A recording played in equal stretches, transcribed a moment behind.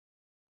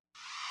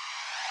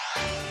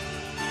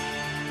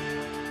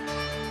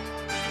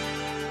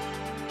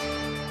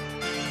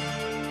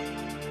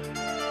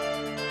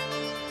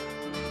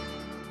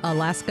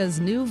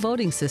Alaska's new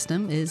voting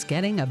system is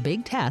getting a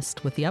big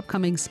test with the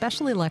upcoming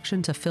special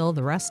election to fill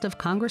the rest of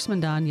Congressman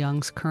Don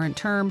Young's current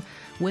term,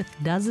 with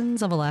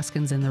dozens of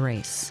Alaskans in the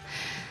race.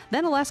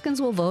 Then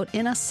Alaskans will vote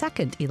in a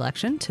second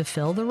election to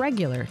fill the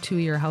regular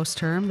two-year House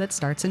term that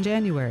starts in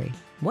January.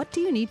 What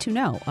do you need to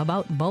know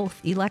about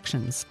both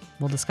elections?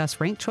 We'll discuss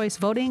ranked choice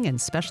voting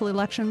and special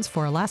elections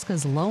for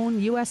Alaska's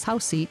lone U.S.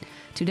 House seat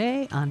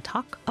today on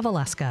Talk of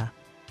Alaska.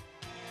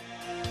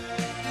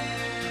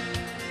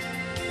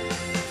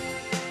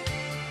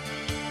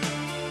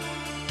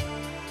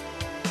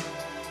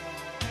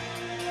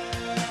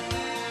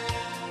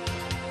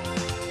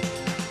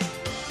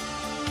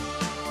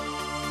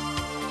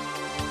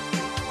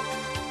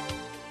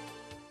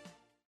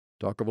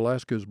 Talk of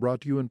Alaska is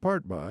brought to you in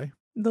part by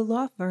the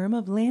law firm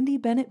of Landy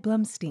Bennett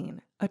Blumstein,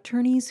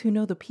 attorneys who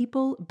know the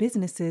people,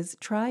 businesses,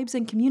 tribes,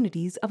 and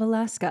communities of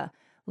Alaska.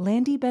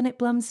 Landy Bennett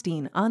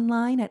Blumstein,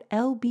 online at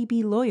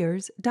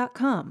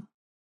lbblawyers.com.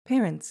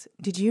 Parents,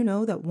 did you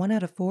know that 1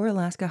 out of 4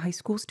 Alaska high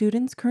school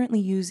students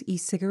currently use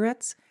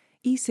e-cigarettes?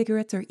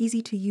 E-cigarettes are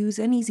easy to use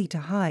and easy to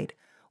hide.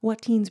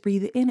 What teens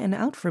breathe in and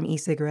out from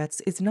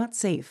e-cigarettes is not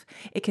safe.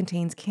 It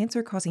contains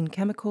cancer-causing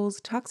chemicals,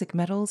 toxic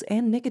metals,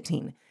 and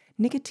nicotine.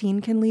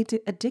 Nicotine can lead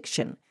to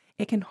addiction.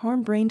 It can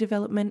harm brain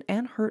development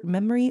and hurt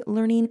memory,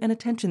 learning, and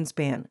attention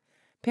span.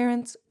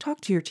 Parents,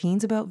 talk to your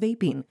teens about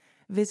vaping.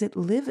 Visit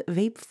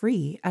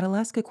livevapefree at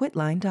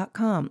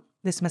alaskaquitline.com.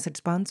 This message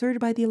sponsored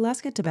by the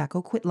Alaska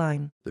Tobacco Quit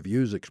Line. The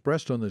views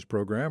expressed on this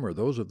program are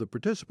those of the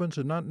participants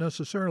and not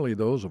necessarily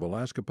those of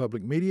Alaska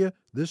Public Media,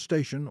 this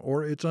station,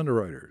 or its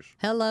underwriters.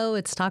 Hello,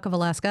 it's Talk of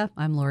Alaska.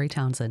 I'm Lori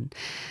Townsend.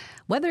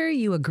 Whether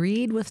you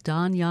agreed with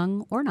Don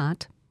Young or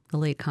not, the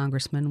late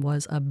congressman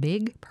was a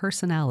big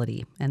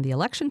personality, and the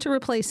election to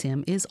replace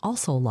him is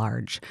also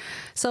large.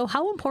 So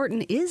how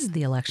important is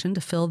the election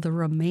to fill the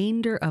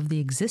remainder of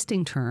the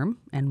existing term,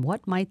 and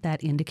what might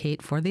that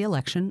indicate for the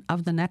election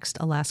of the next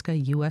Alaska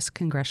U.S.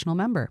 congressional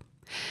member?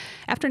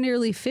 After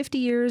nearly 50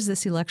 years,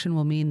 this election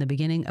will mean the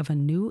beginning of a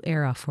new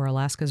era for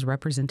Alaska's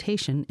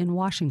representation in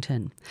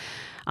Washington.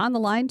 On the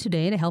line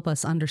today to help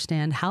us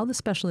understand how the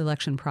special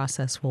election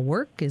process will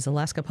work is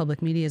Alaska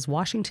Public Media's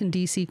Washington,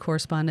 D.C.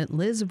 correspondent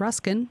Liz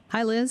Ruskin.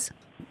 Hi, Liz.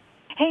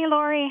 Hey,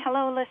 Lori.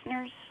 Hello,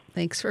 listeners.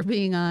 Thanks for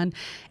being on.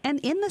 And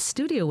in the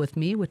studio with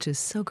me, which is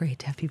so great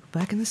to have people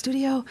back in the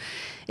studio,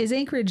 is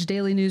Anchorage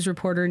Daily News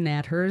reporter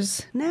Nat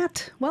Hers.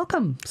 Nat,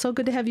 welcome. So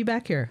good to have you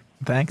back here.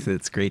 Thanks.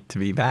 It's great to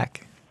be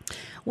back.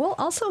 We'll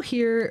also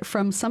hear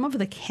from some of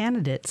the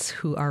candidates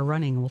who are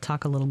running. We'll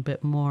talk a little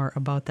bit more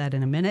about that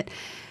in a minute.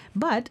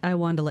 But I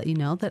wanted to let you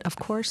know that, of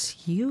course,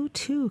 you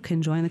too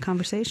can join the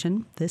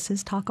conversation. This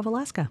is Talk of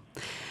Alaska.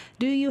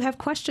 Do you have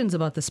questions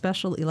about the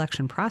special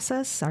election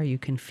process? Are you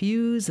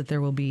confused that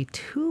there will be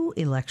 2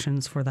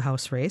 elections for the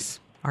House race?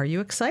 Are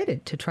you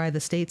excited to try the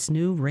state's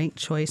new ranked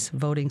choice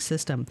voting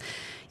system?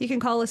 You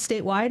can call us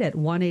statewide at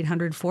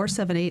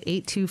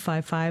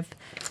 1-800-478-8255.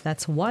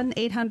 That's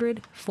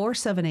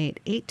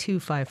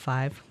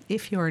 1-800-478-8255.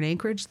 If you're in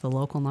Anchorage, the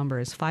local number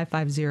is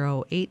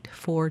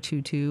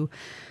 550-8422.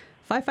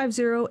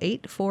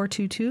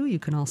 550-8422. You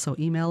can also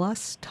email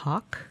us,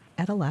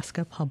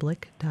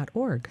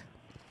 talk@alaskapublic.org.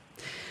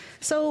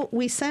 So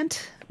we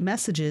sent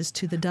messages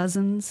to the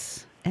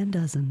dozens and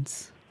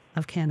dozens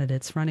of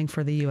candidates running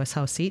for the U.S.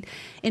 House seat,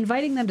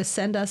 inviting them to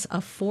send us a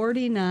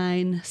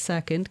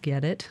 49-second,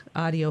 get it,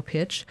 audio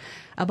pitch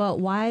about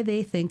why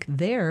they think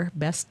they're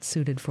best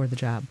suited for the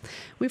job.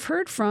 We've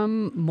heard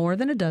from more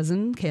than a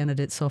dozen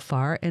candidates so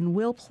far, and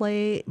we'll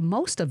play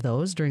most of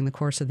those during the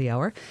course of the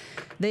hour.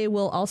 They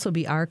will also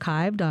be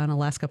archived on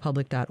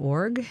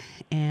alaskapublic.org,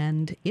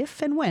 and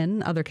if and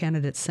when other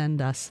candidates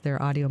send us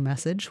their audio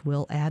message,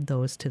 we'll add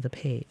those to the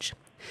page.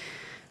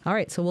 All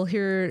right, so we'll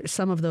hear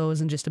some of those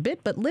in just a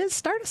bit. But Liz,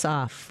 start us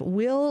off.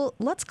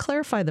 Let's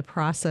clarify the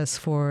process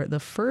for the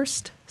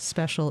first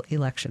special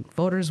election.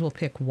 Voters will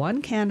pick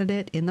one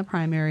candidate in the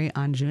primary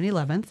on June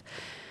 11th.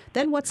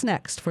 Then what's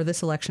next for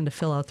this election to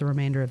fill out the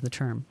remainder of the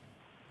term?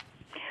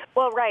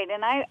 Well, right,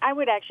 and I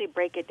would actually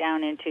break it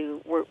down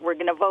into we're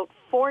going to vote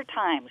 4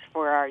 times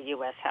for our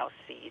U.S. House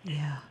seat.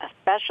 Yeah. A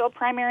special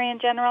primary in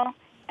general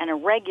and a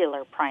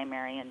regular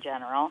primary in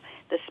general.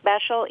 The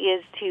special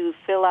is to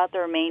fill out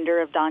the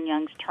remainder of Don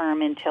Young's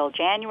term until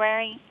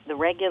January. The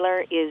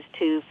regular is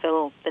to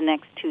fill the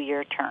next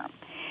 2-year term.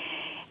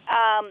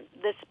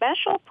 The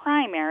special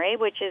primary,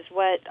 which is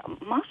what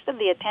most of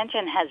the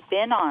attention has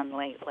been on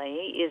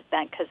lately, is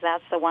that because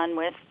that's the one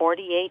with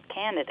 48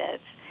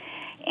 candidates,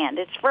 and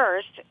it's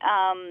first.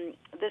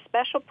 The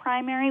special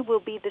primary will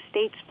be the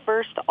state's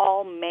first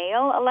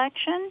all-male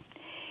election,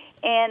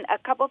 and a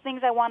couple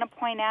things I want to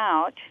point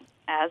out.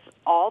 As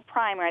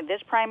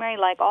this primary,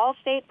 like all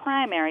state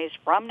primaries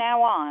from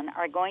now on,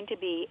 are going to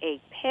be a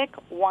pick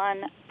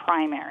one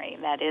primary.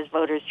 That is,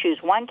 voters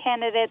choose one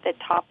candidate. The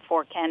top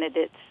 4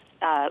 candidates,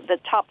 the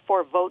top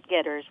 4 vote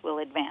getters will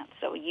advance.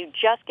 So you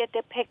just get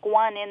to pick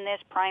one in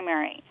this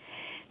primary.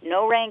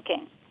 No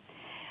ranking.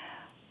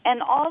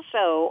 And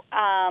also,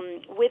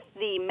 with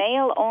the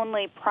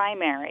male-only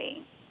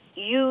primary,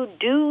 you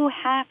do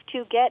have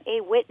to get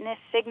a witness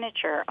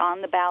signature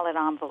on the ballot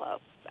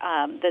envelope.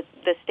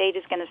 The state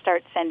is going to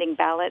start sending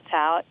ballots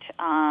out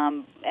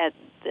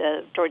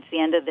towards the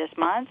end of this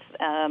month,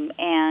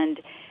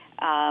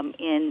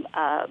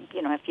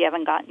 if you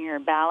haven't gotten your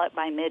ballot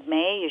by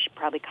mid-May, you should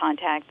probably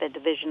contact the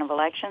Division of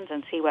Elections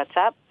and see what's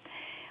up.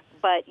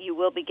 But you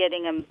will be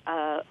getting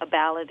a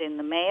ballot in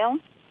the mail,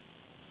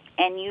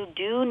 and you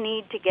do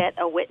need to get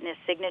a witness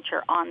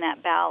signature on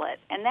that ballot.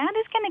 And that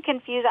is going to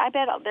confuse. I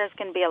bet there's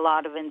going to be a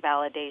lot of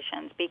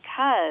invalidations,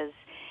 because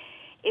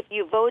if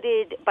you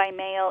voted by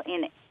mail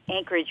in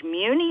Anchorage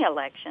Muni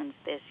elections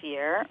this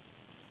year,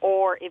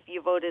 or if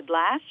you voted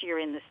last year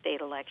in the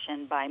state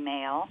election by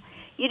mail,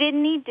 you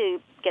didn't need to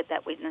get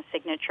that witness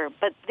signature.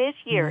 But this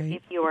year, Right.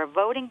 if you are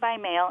voting by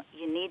mail,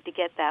 you need to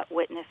get that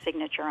witness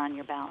signature on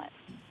your ballot.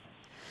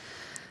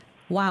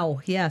 Wow,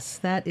 yes,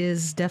 that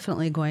is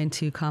definitely going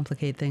to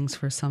complicate things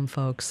for some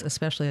folks,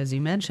 especially as you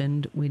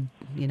mentioned,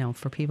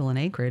 for people in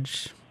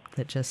Anchorage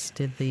that just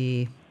did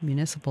the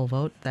municipal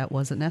vote, that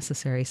wasn't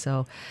necessary.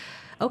 So,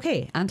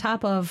 okay, on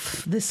top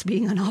of this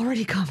being an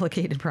already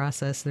complicated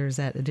process, there's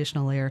that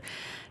additional layer.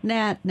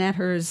 Nat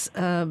Hers,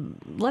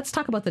 let's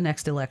talk about the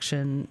next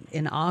election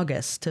in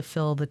August to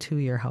fill the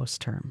 2-year House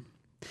term.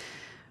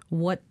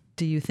 What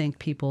do you think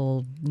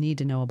people need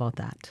to know about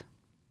that?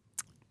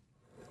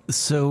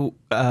 So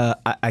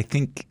I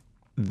think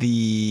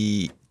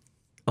the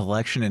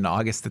election in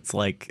August, it's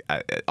like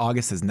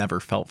August has never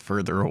felt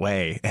further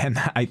away. And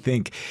I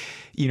think,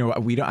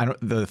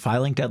 the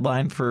filing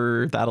deadline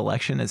for that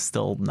election is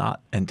still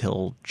not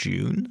until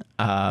June.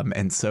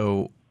 And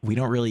so we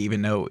don't really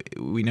even know.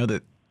 We know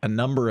that a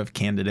number of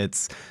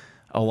candidates,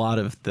 a lot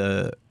of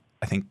the,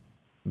 I think,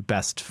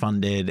 best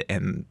funded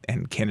and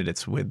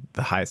candidates with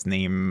the highest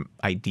name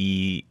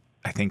ID,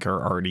 I think,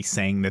 are already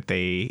saying that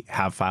they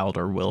have filed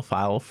or will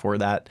file for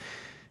that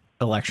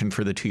election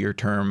for the 2-year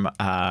term.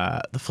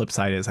 The flip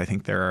side is I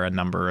think there are a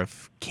number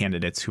of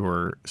candidates who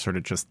are sort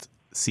of just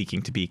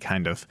seeking to be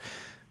kind of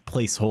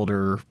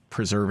placeholder,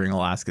 preserving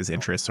Alaska's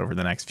interests over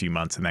the next few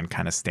months and then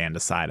kind of stand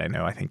aside.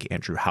 I think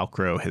Andrew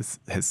Halcrow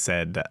has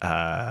said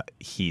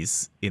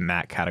he's in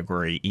that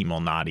category. Emil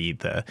Nadi,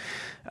 the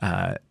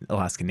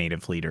Alaska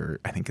Native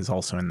leader, I think is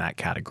also in that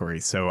category.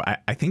 So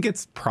I think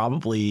it's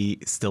probably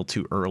still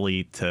too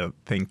early to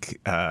think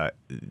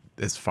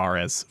as far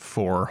as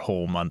 4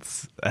 whole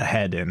months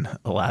ahead in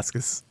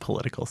Alaska's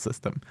political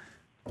system.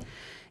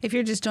 If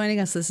you're just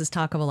joining us, this is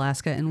Talk of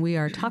Alaska, and we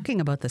are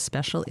talking about the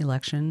special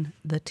election,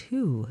 the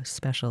 2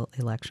 special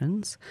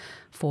elections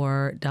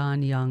for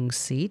Don Young's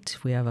seat.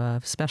 We have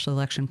a special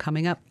election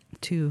coming up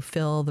to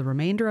fill the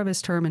remainder of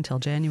his term until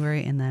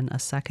January, and then a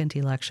second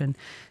election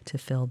to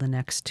fill the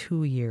next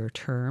 2-year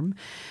term.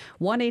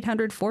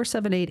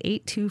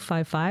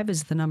 1-800-478-8255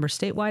 is the number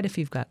statewide if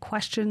you've got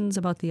questions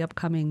about the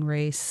upcoming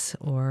race,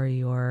 or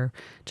you're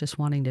just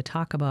wanting to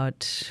talk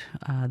about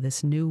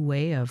this new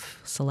way of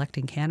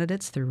selecting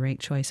candidates through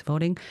ranked choice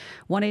voting.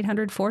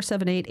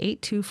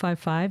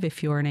 1-800-478-8255.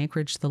 If you're in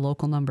Anchorage, the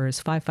local number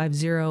is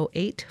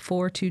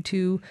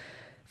 550-8422.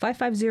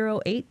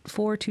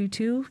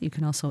 550-8422. You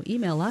can also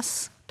email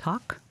us,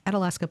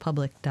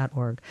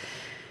 talk@alaskapublic.org.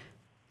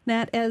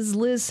 Nat, as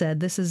Liz said,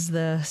 this is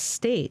the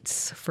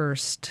state's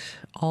first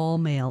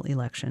all-mail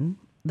election.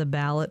 The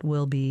ballot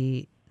will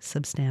be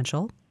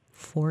substantial,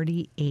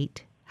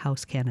 48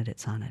 House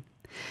candidates on it.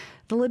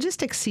 The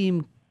logistics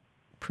seem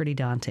pretty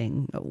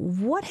daunting.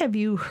 What have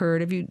you heard?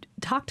 Have you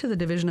talked to the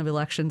Division of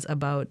Elections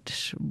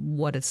about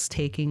what it's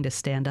taking to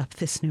stand up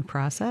this new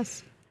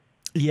process?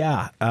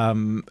 Yeah,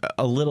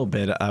 a little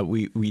bit.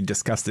 We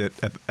discussed it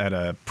at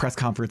a press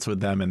conference with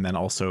them, and then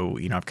also,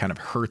 I've kind of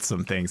heard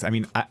some things. I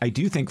mean, I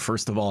do think,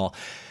 first of all,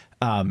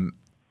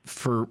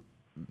 for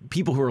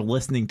people who are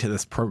listening to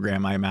this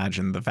program, I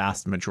imagine the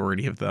vast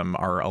majority of them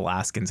are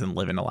Alaskans and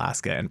live in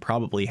Alaska and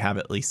probably have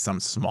at least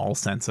some small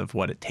sense of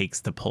what it takes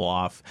to pull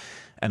off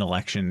an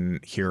election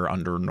here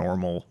under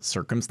normal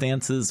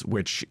circumstances,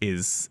 which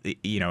is, it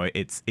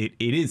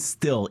is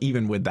still,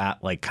 even with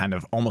that, like kind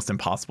of almost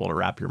impossible to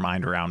wrap your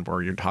mind around,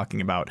 where you're talking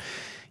about,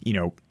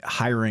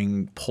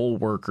 hiring poll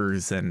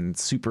workers and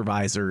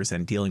supervisors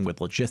and dealing with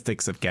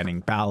logistics of getting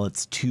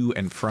ballots to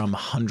and from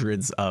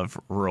hundreds of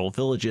rural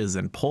villages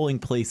and polling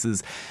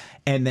places.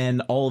 And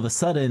then all of a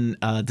sudden,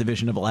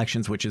 Division of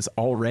Elections, which is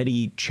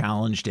already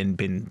challenged and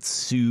been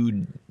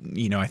sued,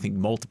 I think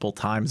multiple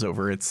times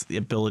over its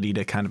ability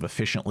to kind of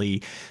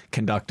efficiently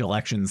conduct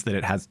elections that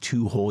it has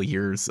 2 whole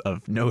years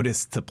of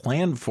notice to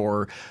plan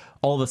for,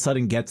 all of a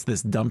sudden gets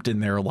this dumped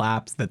in their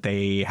laps that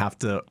they have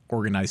to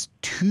organize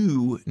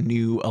 2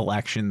 new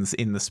elections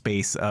in the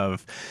space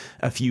of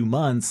a few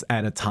months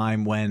at a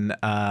time when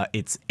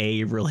it's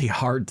really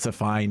hard to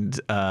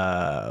find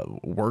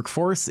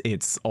workforce.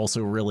 It's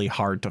also really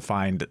hard to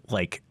find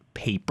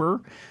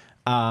paper.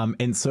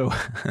 And so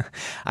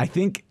I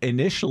think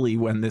initially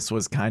when this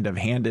was kind of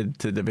handed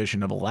to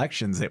Division of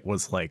Elections, it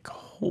was like,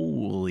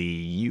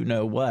 holy,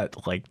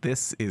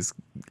 this is,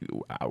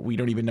 we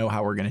don't even know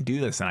how we're going to do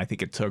this. And I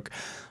think it took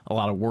a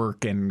lot of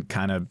work and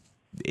kind of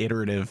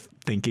iterative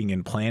thinking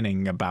and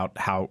planning about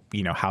how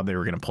they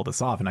were going to pull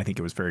this off. And I think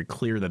it was very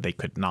clear that they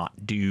could not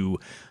do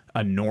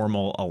a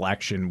normal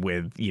election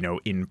with,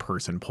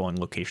 in-person polling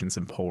locations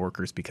and poll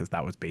workers, because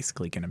that was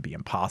basically going to be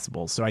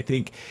impossible. So I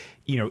think,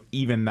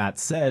 even that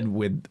said,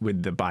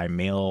 with the by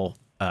mail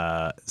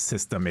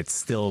system, it's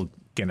still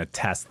going to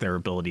test their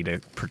ability to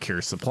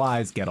procure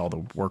supplies, get all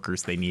the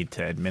workers they need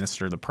to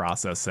administer the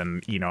process.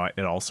 And,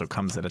 it also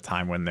comes at a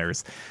time when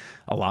there's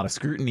a lot of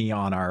scrutiny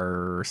on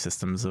our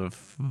systems of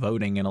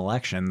voting in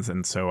elections.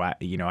 And so, I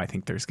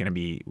think there's going to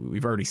be,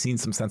 we've already seen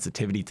some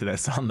sensitivity to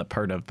this on the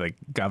part of the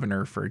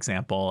governor, for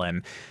example.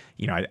 And,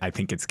 I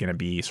think it's going to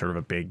be sort of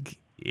a big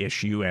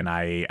issue. And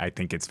I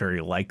think it's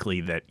very likely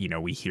that,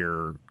 we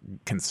hear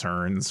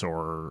concerns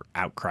or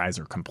outcries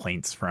or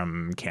complaints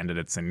from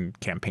candidates and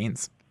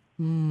campaigns.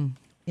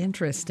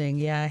 Interesting.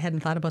 Yeah, I hadn't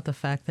thought about the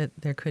fact that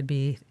there could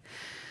be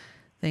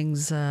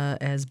things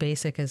as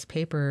basic as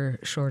paper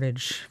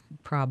shortage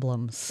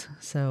problems.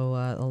 So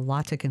a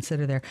lot to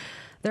consider there.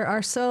 There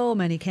are so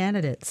many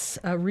candidates.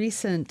 A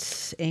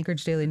recent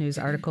Anchorage Daily News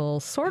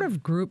article sort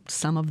of grouped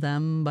some of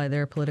them by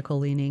their political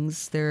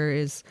leanings. There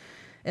is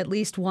at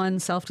least one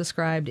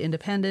self-described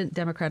independent,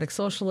 democratic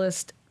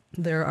socialist.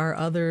 There are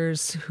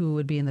others who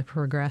would be in the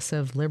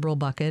progressive liberal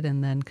bucket,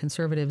 and then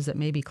conservatives that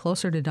may be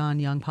closer to Don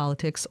Young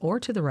politics or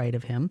to the right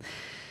of him.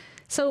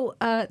 So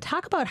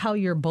talk about how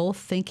you're both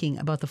thinking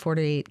about the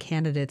 48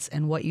 candidates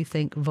and what you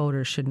think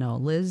voters should know.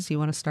 Liz, you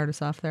want to start us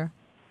off there?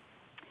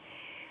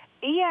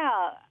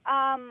 Yeah.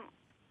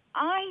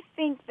 I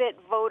think that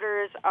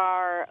voters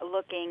are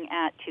looking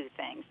at two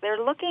things.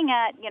 They're looking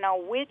at,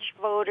 which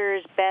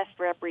voters best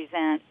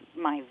represent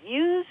my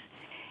views,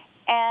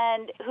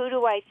 and who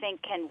do I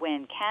think can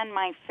win? Can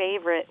my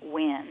favorite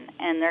win?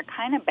 And they're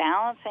kind of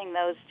balancing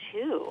those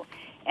two.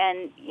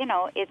 And,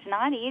 it's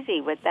not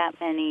easy with that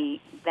many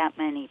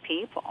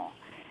people.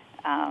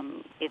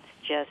 It's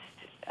just,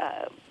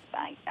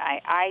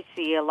 I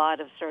see a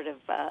lot of sort of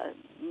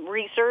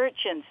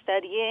research and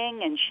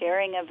studying and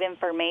sharing of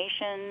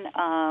information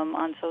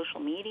on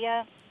social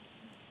media.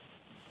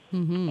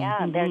 Mm-hmm. Yeah,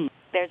 mm-hmm.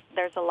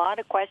 There's a lot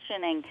of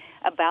questioning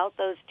about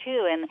those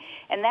two,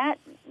 and that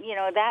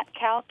that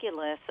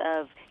calculus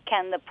of,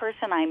 can the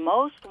person I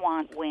most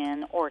want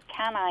win, or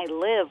can I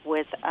live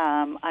with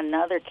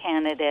another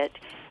candidate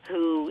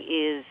who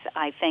is,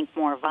 I think,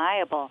 more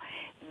viable?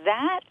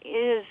 That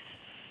is,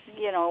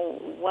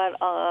 what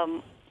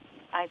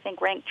I think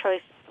ranked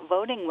choice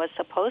voting was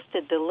supposed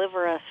to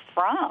deliver us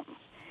from.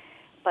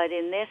 But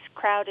in this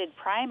crowded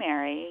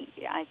primary,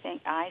 I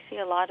think I see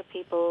a lot of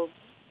people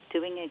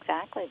doing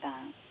exactly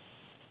that.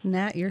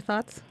 Nat, your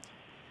thoughts?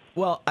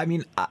 Well, I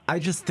mean, I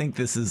just think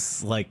this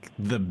is like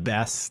the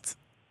best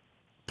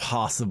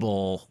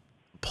possible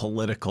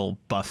political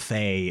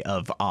buffet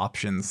of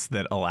options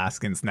that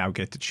Alaskans now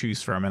get to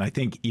choose from. And I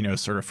think,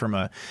 sort of from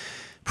a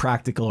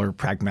practical or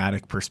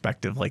pragmatic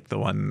perspective, like the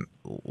one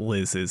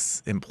Liz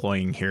is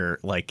employing here,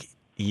 like,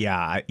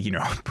 yeah,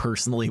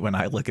 personally, when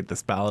I look at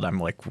this ballot, I'm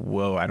like,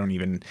 whoa,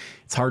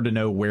 it's hard to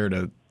know where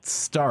to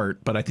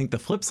start. But I think the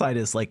flip side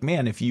is like,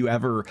 man, if you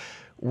ever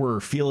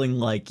were feeling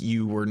like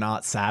you were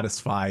not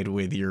satisfied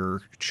with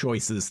your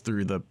choices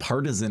through the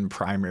partisan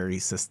primary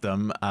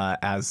system,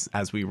 as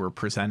we were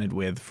presented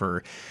with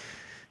for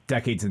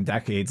decades and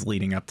decades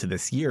leading up to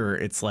this year,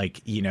 it's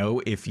like,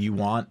 if you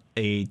want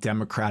a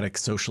democratic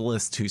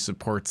socialist who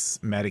supports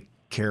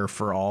Medicare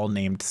for all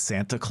named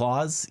Santa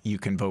Claus, you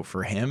can vote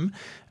for him.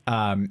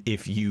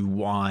 If you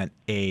want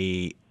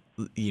a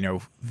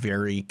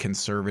very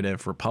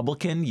conservative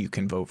Republican, you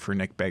can vote for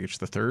Nick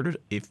Begich III.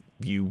 If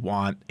you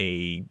want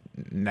a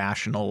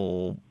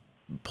national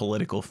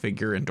political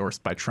figure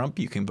endorsed by Trump,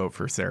 you can vote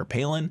for Sarah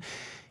Palin.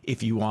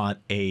 If you want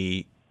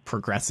a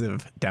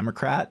progressive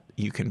Democrat,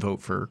 you can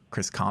vote for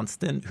Chris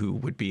Constant, who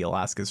would be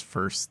Alaska's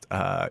first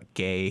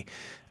gay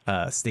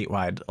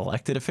statewide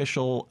elected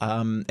official.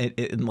 And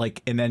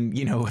then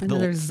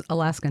there's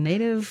Alaska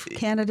Native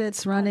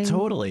candidates running.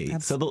 Totally.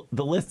 So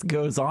the list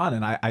goes on,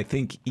 and I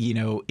think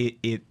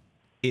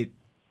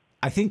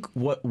I think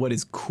what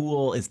is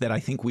cool is that I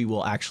think we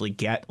will actually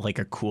get like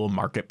a cool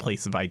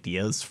marketplace of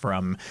ideas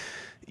from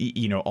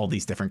all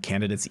these different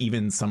candidates,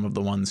 even some of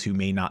the ones who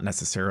may not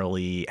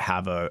necessarily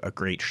have a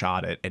great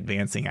shot at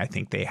advancing. I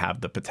think they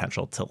have the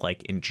potential to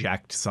like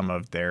inject some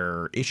of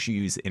their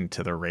issues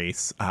into the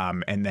race.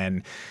 And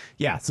then,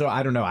 so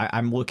I don't know.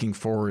 I'm looking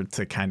forward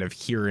to kind of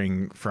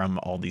hearing from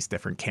all these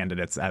different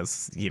candidates,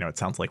 as, it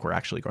sounds like we're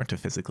actually going to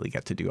physically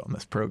get to do on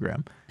this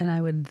program. And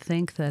I would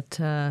think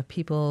that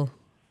people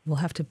will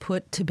have to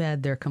put to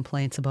bed their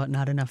complaints about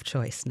not enough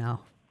choice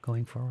now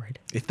going forward.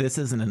 If this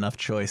isn't enough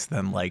choice,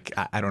 then like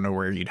I don't know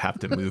where you'd have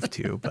to move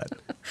to, but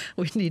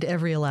we need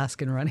every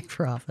Alaskan running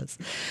for office.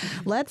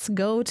 Let's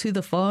go to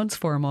the phones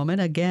for a moment.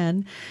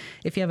 Again,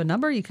 if you have a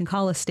number, you can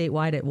call us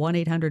statewide at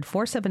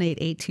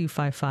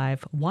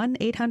 1-800-478-8255,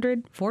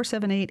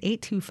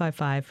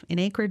 1-800-478-8255. In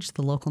Anchorage,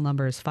 the local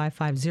number is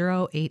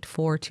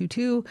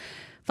 550-8422,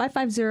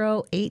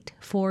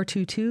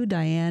 550-8422.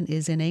 Diane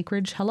is in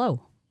Anchorage.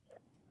 Hello.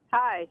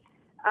 Hi.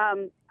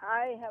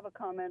 I have a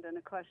comment and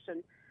a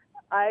question.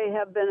 I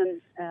have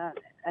been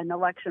an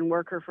election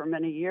worker for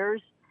many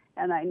years,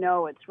 and I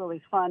know it's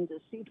really fun to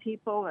see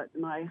people at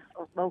my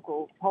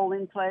local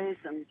polling place,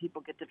 and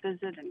people get to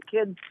visit, and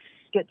kids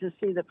get to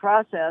see the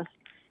process.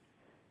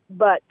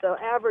 But the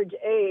average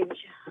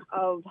age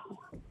of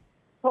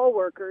poll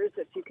workers,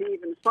 if you can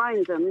even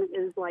find them,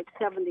 is like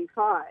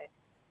 75.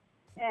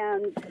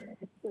 And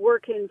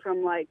working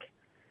from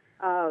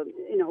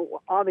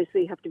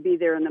obviously you have to be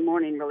there in the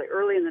morning really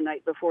early in the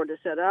night before to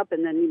set up,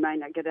 and then you might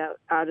not get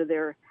out of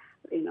there,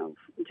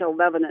 until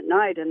 11 at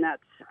night, and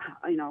that's,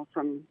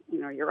 from,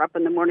 you're up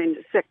in the morning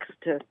to 6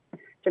 to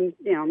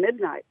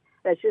midnight.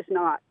 That's just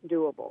not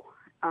doable.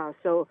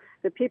 So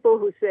the people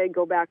who say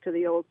go back to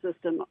the old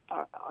system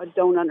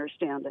don't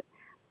understand it.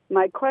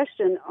 My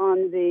question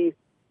on the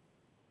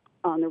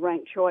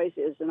ranked choice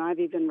is, and I've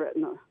even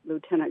written the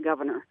lieutenant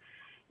governor,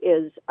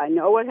 is I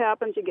know what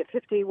happens. You get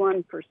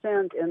 51%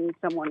 and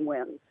someone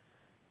wins.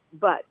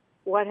 But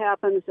what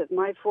happens if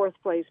my fourth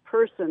place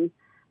person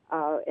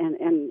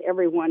and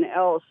everyone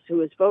else who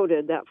has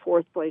voted, that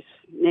fourth place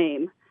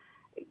name,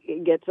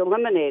 gets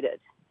eliminated?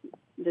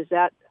 Does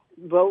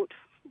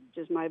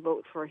my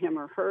vote for him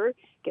or her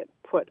get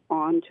put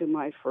on to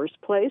my first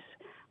place?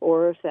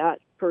 Or if that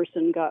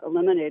person got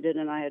eliminated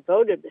and I had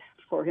voted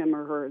for him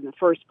or her in the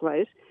first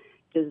place,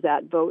 does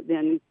that vote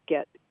then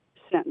get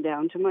sent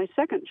down to my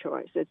second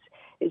choice?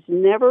 It's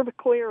never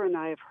clear, and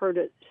I have heard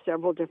it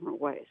several different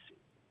ways.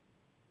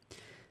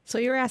 So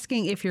you're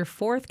asking if your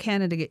fourth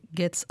candidate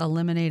gets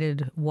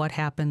eliminated, what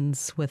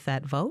happens with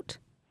that vote?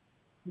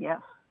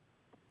 Yes,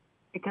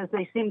 because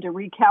they seem to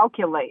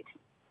recalculate.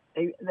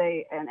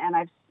 And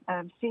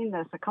I've seen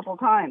this a couple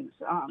times.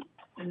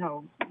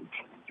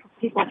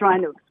 People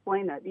trying to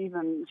explain it.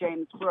 Even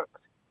James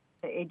Brooks,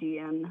 the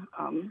ADN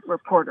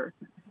reporter,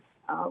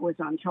 was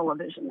on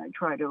television. They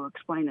try to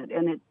explain it,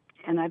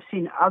 and I've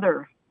seen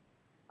other,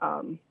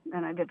 and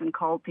I've even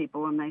called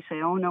people, and they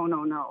say, "Oh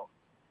no,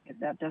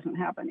 that doesn't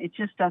happen." It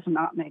just does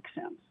not make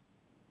sense.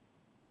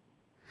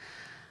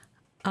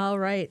 All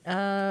right.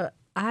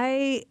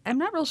 I'm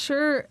not real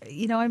sure.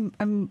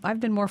 I've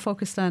been more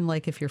focused on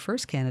if your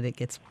first candidate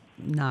gets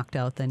knocked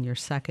out, then your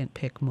second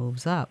pick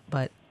moves up,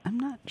 but I'm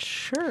not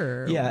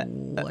sure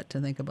what to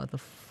think about the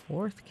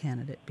fourth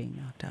candidate being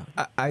knocked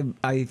out.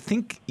 I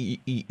think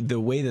the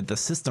way that the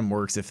system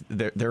works, if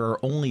there are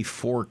only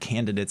 4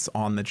 candidates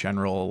on the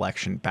general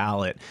election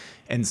ballot,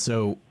 and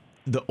so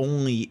the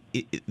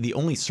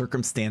only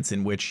circumstance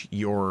in which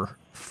your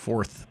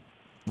fourth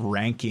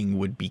ranking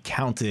would be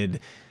counted,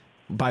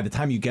 by the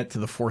time you get to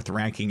the fourth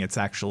ranking, it's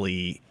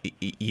actually,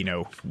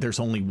 there's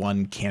only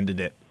one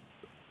candidate.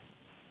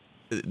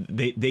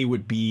 They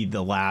would be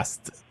the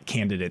last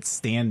candidate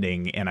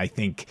standing, and I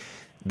think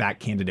that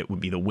candidate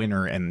would be the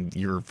winner, and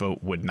your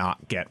vote would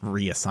not get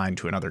reassigned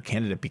to another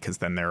candidate because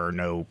then there are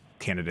no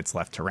candidates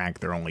left to rank.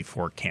 There are only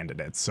 4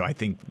 candidates. So I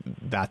think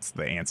that's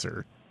the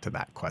answer to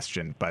that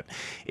question. But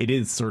it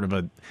is sort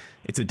of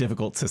it's a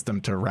difficult system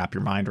to wrap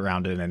your mind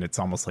around it, and it's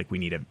almost like we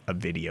need a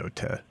video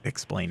to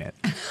explain it.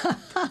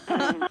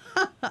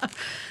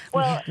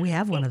 Well, we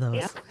have one of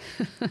those.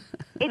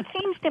 It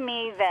seems to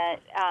me that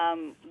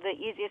the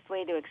easiest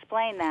way to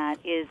explain that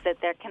is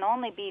that there can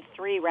only be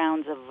 3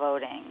 rounds of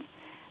voting,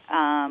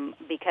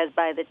 because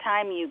by the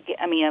time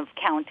of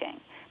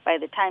counting, by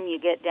the time you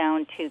get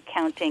down to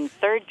counting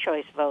third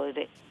choice vote,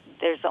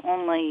 there's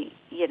only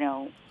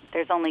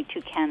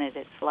 2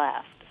 candidates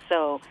left.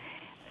 So,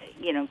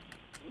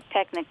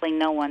 technically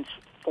no one's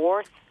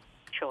fourth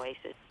choice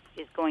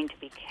is going to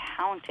be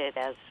counted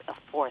as a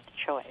fourth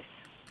choice.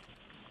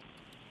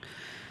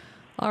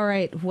 All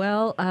right.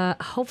 Well,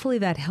 hopefully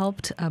that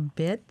helped a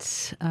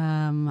bit.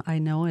 I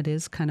know it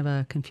is kind of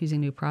a confusing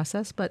new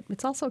process, but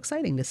it's also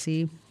exciting to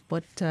see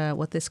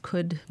what this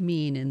could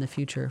mean in the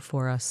future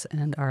for us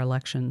and our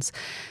elections.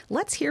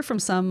 Let's hear from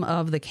some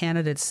of the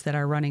candidates that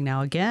are running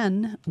now.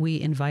 Again, we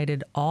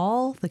invited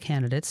all the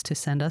candidates to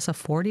send us a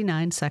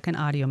 49-second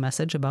audio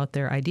message about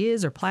their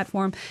ideas or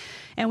platform,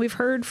 and we've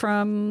heard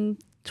from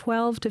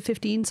 12 to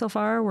 15 so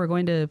far. We're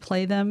going to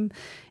play them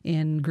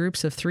in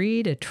groups of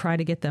 3 to try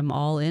to get them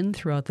all in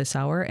throughout this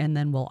hour, and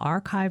then we'll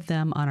archive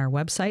them on our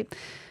website.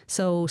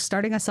 So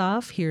starting us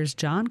off, here's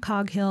John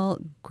Coghill,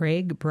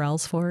 Greg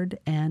Brailsford,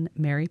 and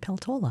Mary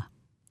Peltola.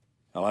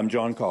 Well, I'm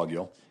John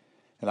Coghill,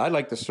 and I'd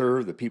like to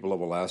serve the people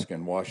of Alaska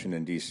and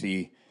Washington,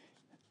 D.C.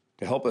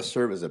 to help us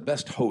serve as the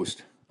best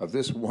host of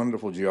this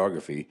wonderful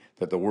geography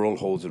that the world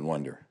holds in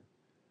wonder,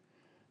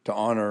 to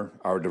honor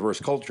our diverse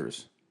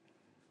cultures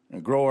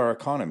and grow our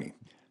economy,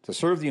 to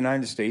serve the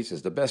United States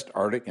as the best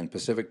Arctic and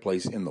Pacific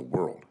place in the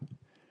world,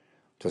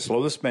 to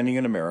slow the spending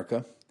in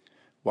America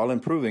while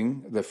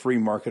improving the free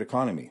market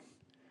economy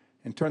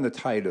and turn the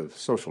tide of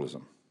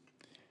socialism,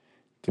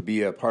 to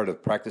be a part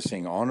of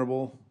practicing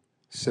honorable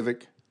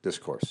civic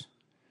discourse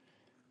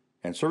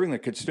and serving the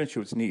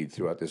constituents' needs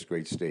throughout this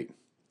great state.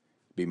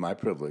 Be my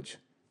privilege.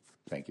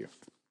 Thank you.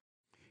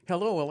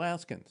 Hello,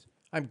 Alaskans.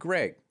 I'm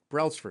Greg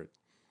Brailsford,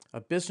 a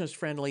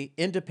business-friendly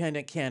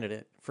independent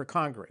candidate for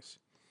Congress.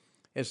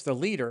 As the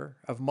leader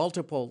of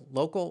multiple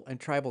local and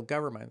tribal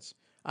governments,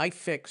 I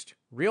fixed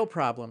real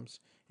problems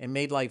and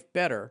made life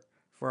better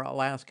for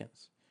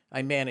Alaskans.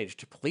 I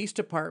managed police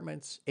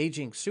departments,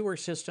 aging sewer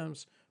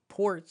systems,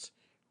 ports,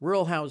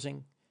 rural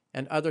housing,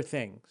 and other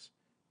things.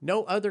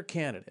 No other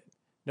candidate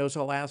knows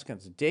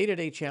Alaskans'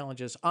 day-to-day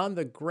challenges on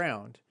the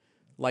ground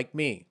like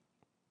me.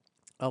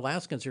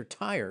 Alaskans are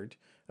tired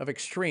of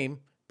extreme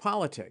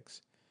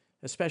politics,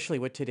 especially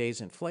with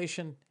today's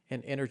inflation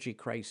and energy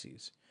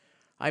crises.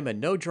 I'm a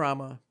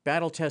no-drama,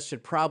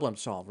 battle-tested problem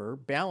solver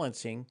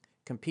balancing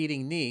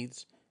competing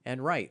needs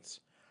and rights.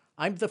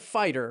 I'm the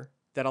fighter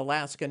that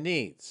Alaska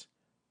needs.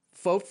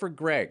 Vote for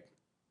Greg.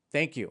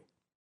 Thank you.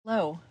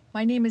 Hello,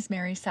 my name is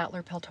Mary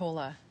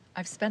Sattler-Peltola.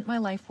 I've spent my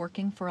life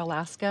working for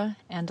Alaska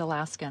and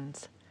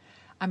Alaskans.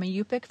 I'm a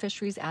Yupik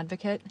fisheries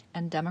advocate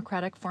and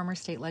Democratic former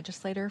state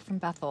legislator from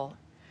Bethel.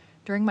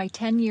 During my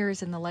 10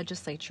 years in the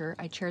legislature,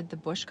 I chaired the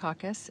Bush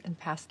Caucus and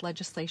passed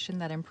legislation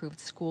that improved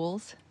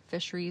schools,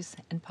 fisheries,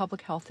 and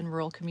public health in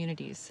rural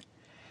communities.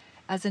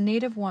 As a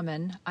Native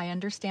woman, I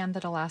understand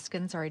that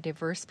Alaskans are a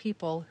diverse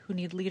people who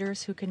need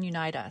leaders who can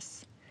unite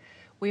us.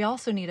 We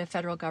also need a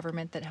federal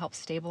government that helps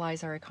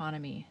stabilize our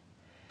economy.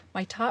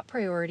 My top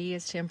priority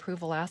is to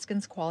improve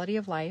Alaskans' quality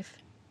of life.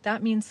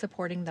 That means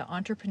supporting the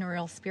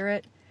entrepreneurial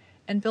spirit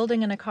and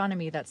building an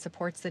economy that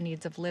supports the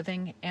needs of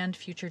living and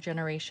future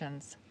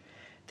generations.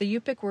 The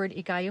Yupik word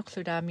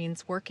Igayukluda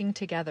means working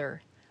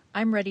together.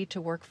 I'm ready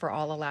to work for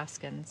all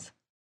Alaskans.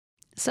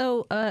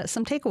 So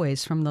some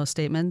takeaways from those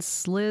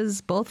statements.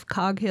 Liz, both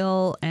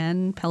Coghill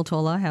and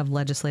Peltola have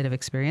legislative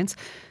experience.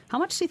 How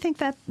much do you think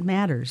that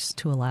matters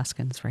to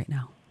Alaskans right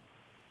now?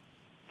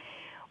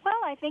 Well,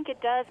 I think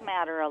it does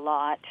matter a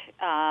lot.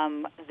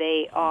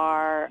 They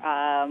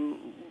are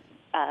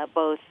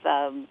both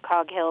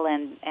Coghill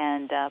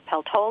and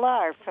Peltola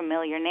are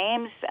familiar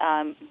names.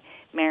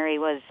 Mary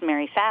was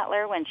Mary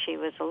Sattler when she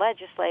was a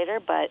legislator,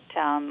 but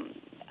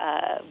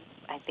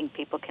I think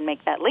people can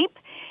make that leap.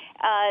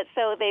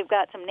 So they've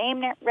got some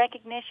name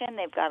recognition,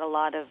 they've got a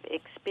lot of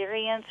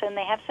experience, and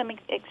they have some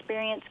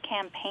experience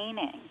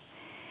campaigning.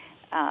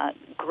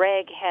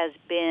 Greg has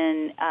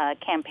been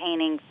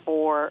campaigning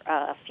for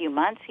a few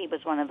months. He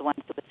was one of the ones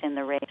who was in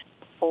the race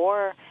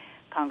before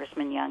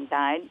Congressman Young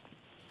died.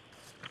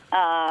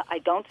 I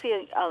don't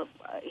see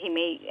he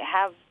may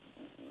have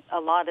a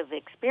lot of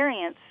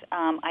experience.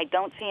 I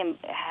don't see him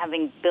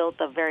having built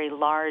a very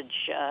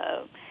large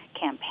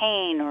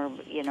campaign or,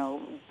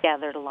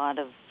 gathered a lot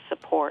of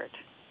support.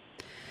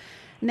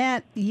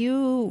 Nat,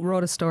 you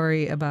wrote a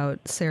story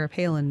about Sarah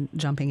Palin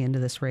jumping into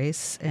this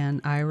race, and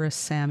Iris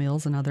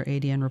Samuels, another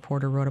ADN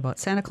reporter, wrote about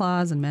Santa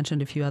Claus and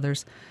mentioned a few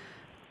others.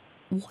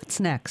 What's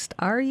next?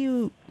 Are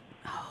you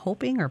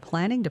hoping or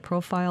planning to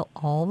profile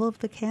all of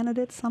the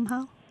candidates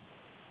somehow?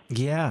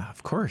 Yeah,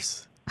 of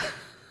course.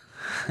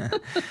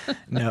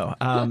 No.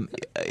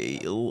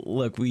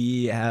 Look,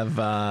 we have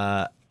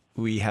a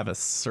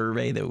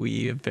survey that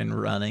we have been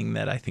running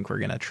that I think we're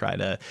going to try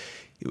to.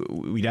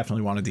 We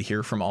definitely wanted to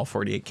hear from all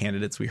 48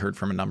 candidates. We heard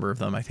from a number of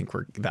them. I think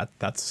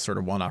that's sort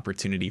of one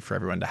opportunity for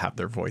everyone to have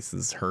their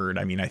voices heard.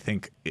 I mean, I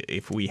think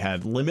if we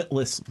had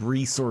limitless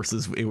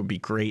resources, it would be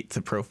great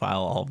to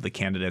profile all of the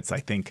candidates. I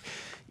think,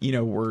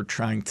 we're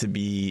trying to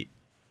be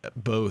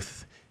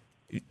both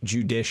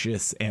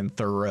judicious and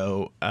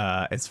thorough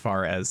as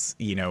far as,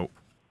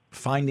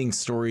 finding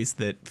stories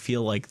that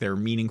feel like they're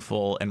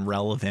meaningful and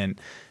relevant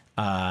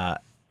at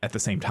the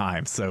same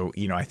time. So,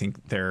 I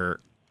think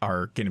there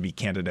are going to be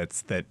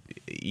candidates that,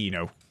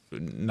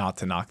 not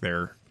to knock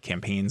their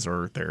campaigns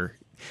or their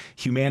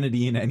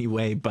humanity in any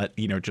way, but,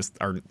 just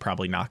are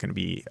probably not going to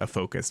be a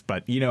focus.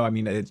 But,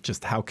 it's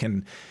just how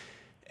can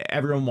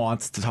everyone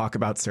wants to talk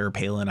about Sarah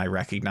Palin. I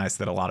recognize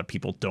that a lot of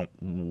people don't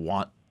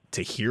want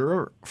to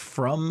hear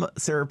from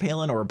Sarah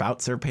Palin or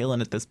about Sarah Palin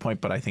at this point,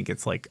 but I think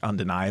it's like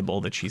undeniable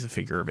that she's a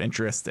figure of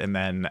interest. And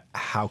then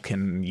how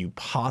can you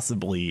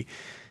possibly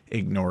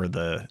ignore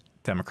the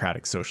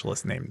Democratic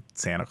socialist named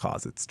Santa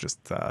Claus? It's just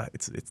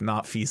it's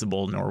not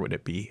feasible, nor would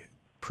it be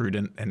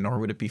prudent, and nor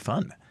would it be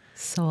fun.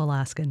 So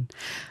Alaskan.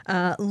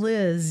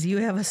 Liz, you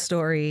have a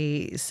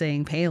story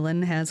saying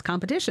Palin has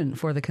competition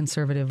for the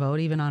conservative vote,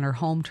 even on her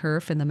home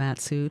turf in the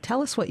Mat-Su.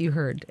 Tell us what you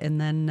heard,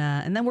 and then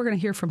we're going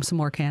to hear from some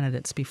more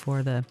candidates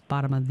before the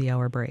bottom of the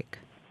hour break.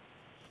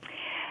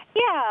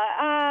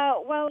 Yeah,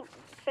 well,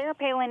 Sarah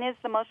Palin is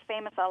the most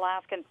famous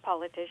Alaskan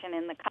politician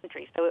in the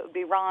country, so it would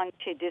be wrong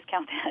to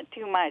discount that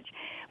too much.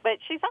 But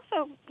she's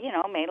also,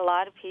 made a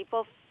lot of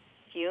people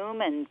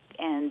fume and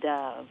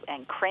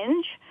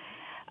cringe.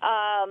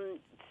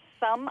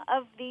 Some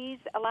of these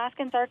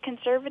Alaskans are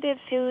conservatives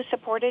who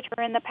supported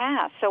her in the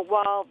past. So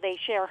while they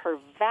share her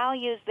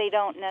values, they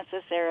don't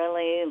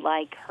necessarily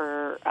like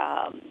her,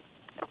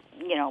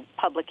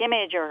 public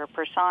image or her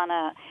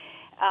persona.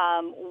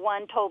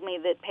 One told me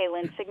that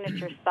Palin's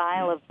signature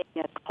style of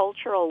being a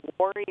cultural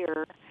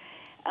warrior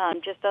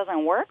just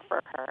doesn't work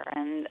for her.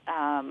 And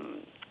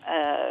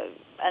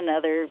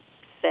another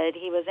said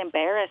he was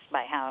embarrassed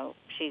by how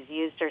she's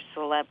used her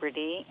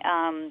celebrity.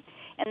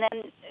 And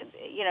then,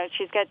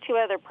 she's got two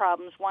other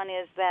problems. One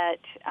is that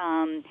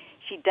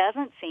she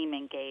doesn't seem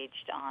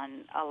engaged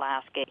on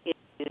Alaska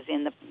issues. news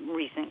in the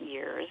recent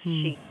years.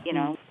 She,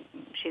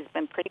 she's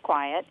been pretty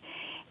quiet.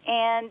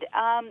 And,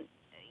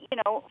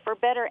 for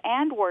better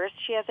and worse,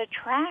 she has a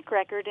track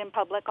record in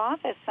public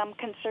office. Some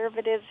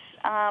conservatives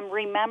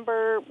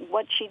remember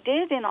what she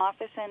did in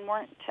office and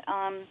weren't,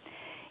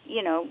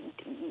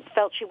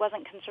 felt she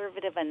wasn't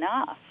conservative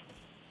enough.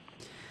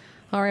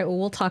 All right, well,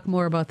 we'll talk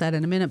more about that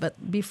in a minute.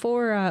 But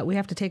before we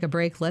have to take a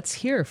break, let's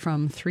hear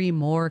from 3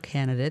 more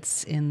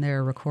candidates in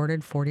their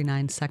recorded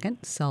 49-second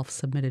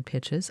self-submitted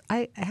pitches.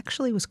 I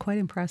actually was quite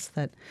impressed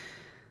that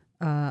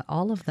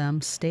all of them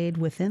stayed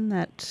within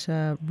that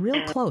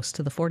real close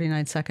to the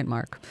 49-second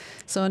mark.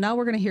 So now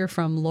we're going to hear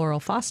from Laurel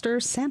Foster,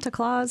 Santa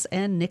Claus,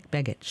 and Nick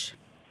Begich.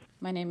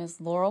 My name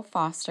is Laurel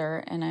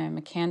Foster, and I am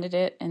a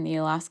candidate in the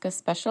Alaska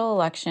special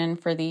election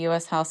for the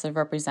U.S. House of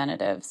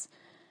Representatives.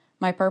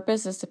 My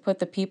purpose is to put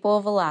the people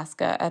of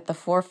Alaska at the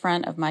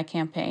forefront of my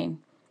campaign.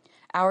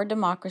 Our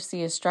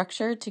democracy is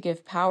structured to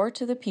give power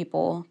to the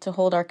people to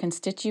hold our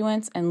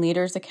constituents and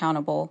leaders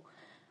accountable.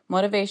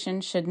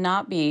 Motivation should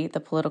not be the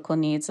political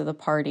needs of the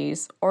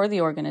parties or the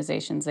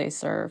organizations they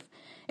serve.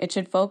 It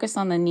should focus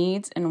on the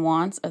needs and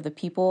wants of the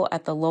people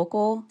at the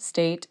local,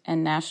 state,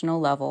 and national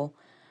level.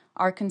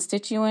 Our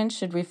constituents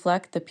should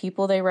reflect the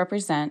people they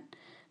represent,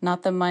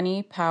 not the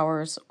money,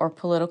 powers, or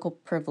political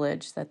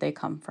privilege that they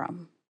come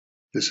from.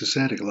 This is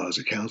Santa Claus,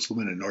 a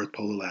councilman in North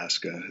Pole,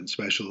 Alaska, and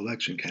special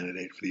election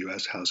candidate for the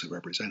U.S. House of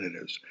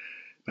Representatives.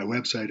 My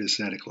website is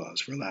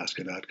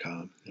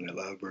SantaClausForAlaska.com, and I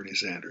love Bernie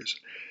Sanders.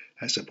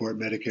 I support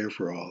Medicare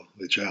for all,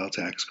 the child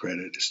tax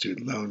credit,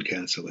 student loan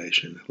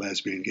cancellation,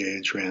 lesbian, gay,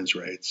 and trans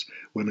rights,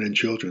 women and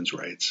children's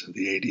rights,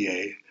 the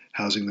ADA,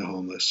 housing the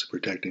homeless,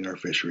 protecting our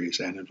fisheries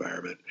and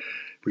environment,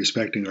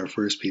 respecting our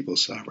First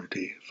Peoples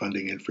sovereignty,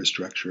 funding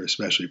infrastructure,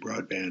 especially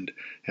broadband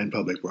and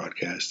public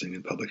broadcasting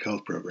and public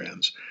health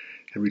programs,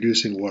 and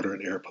reducing water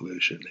and air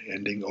pollution,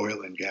 ending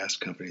oil and gas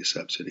company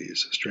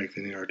subsidies,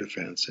 strengthening our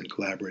defense, and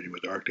collaborating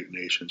with Arctic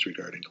nations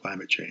regarding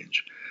climate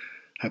change.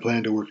 I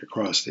plan to work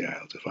across the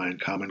aisle to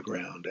find common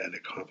ground and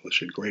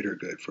accomplish a greater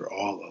good for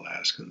all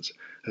Alaskans,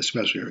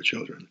 especially our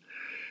children.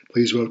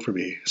 Please vote for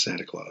me,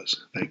 Santa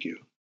Claus. Thank you.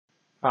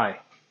 Hi,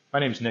 my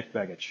name is Nick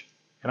Begich,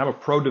 and I'm a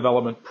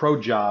pro-development,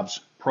 pro-jobs,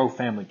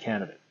 pro-family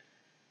candidate.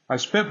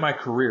 I've spent my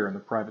career in the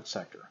private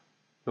sector,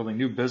 building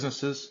new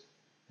businesses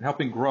and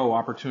helping grow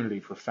opportunity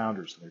for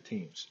founders and their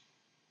teams.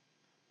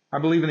 I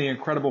believe in the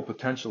incredible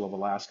potential of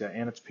Alaska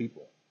and its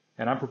people,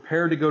 and I'm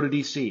prepared to go to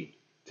D.C.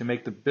 to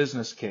make the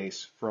business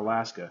case for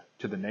Alaska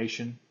to the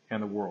nation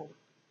and the world.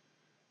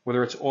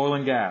 Whether it's oil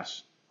and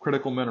gas,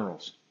 critical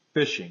minerals,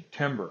 fishing,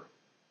 timber,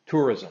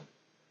 tourism,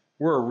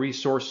 we're a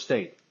resource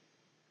state.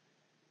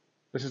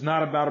 This is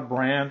not about a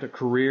brand, a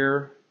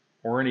career,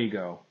 or an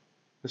ego.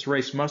 This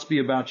race must be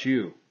about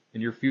you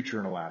and your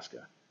future in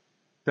Alaska.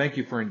 Thank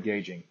you for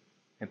engaging,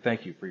 and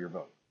thank you for your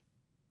vote.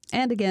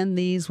 And again,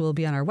 these will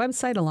be on our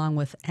website along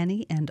with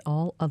any and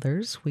all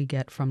others we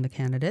get from the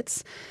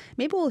candidates.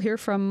 Maybe we'll hear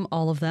from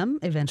all of them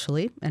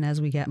eventually, and as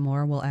we get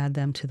more, we'll add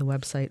them to the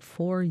website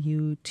for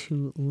you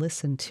to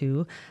listen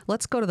to.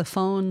 Let's go to the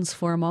phones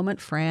for a moment.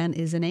 Fran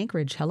is in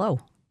Anchorage. Hello.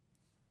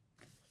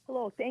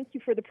 Hello. Thank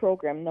you for the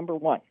program, number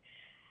one.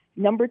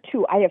 Number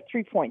two, I have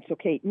 3 points,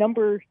 okay?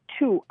 Number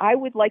two, I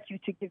would like you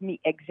to give me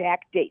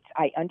exact dates.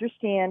 I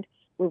understand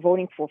we're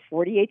voting for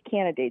 48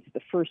 candidates, the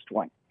first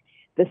one.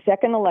 The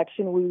second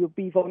election, we will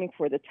be voting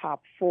for the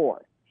top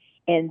 4.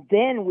 And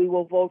then we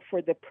will vote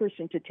for the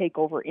person to take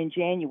over in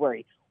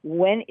January.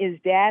 When is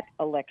that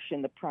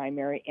election, the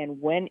primary,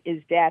 and when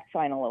is that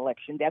final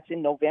election? That's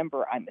in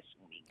November, I'm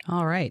assuming.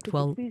 All right. Could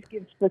well, you please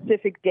give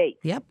specific dates.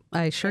 Yep,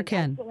 I sure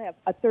can. I still have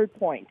a third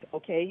point,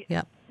 okay?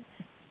 Yep.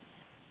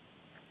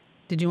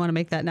 Did you want to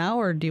make that now,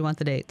 or do you want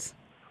the dates?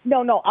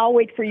 No, I'll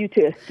wait for you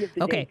to give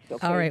the Okay. dates.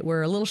 Okay. All right.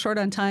 We're a little short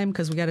on time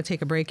because we got to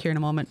take a break here in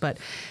a moment. But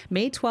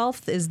May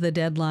 12th is the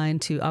deadline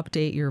to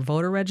update your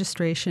voter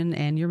registration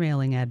and your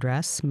mailing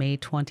address. May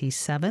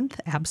 27th,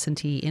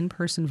 absentee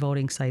in-person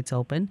voting sites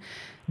open.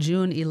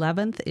 June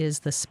 11th is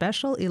the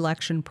special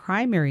election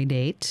primary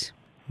date.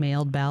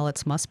 Mailed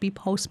ballots must be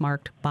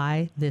postmarked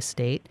by this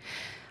date.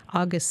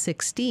 August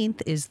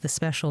 16th is the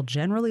special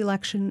general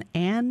election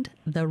and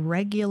the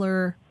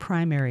regular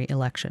primary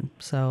election.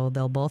 So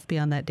they'll both be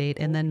on that date.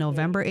 And then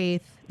November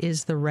 8th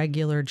is the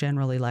regular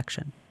general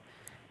election.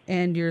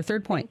 And your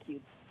third point?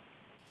 Thank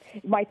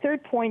you. My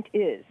third point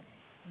is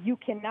you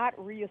cannot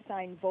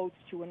reassign votes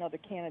to another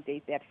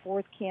candidate. That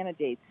fourth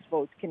candidate's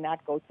votes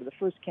cannot go to the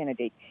first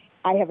candidate.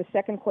 I have a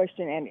second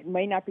question, and it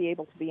may not be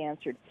able to be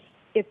answered.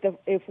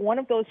 If one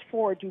of those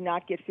 4 do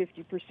not get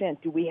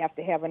 50%, do we have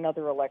to have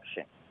another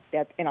election?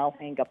 And I'll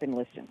hang up and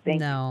listen.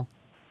 Thank you. No,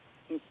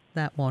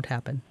 that won't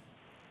happen.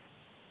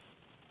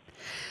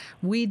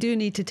 We do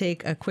need to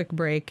take a quick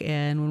break,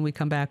 and when we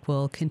come back,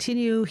 we'll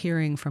continue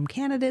hearing from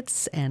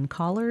candidates and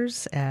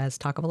callers as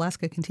Talk of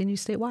Alaska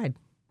continues statewide.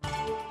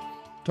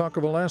 Talk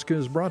of Alaska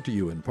is brought to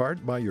you in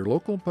part by your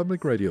local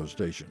public radio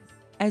station.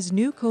 As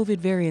new COVID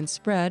variants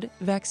spread,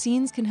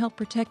 vaccines can help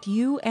protect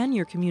you and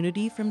your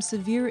community from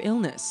severe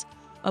illness.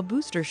 A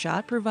booster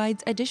shot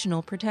provides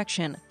additional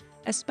protection,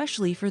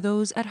 especially for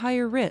those at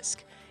higher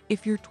risk.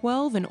 if you're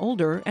 12 and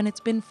older and it's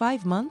been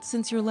 5 months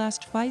since your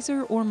last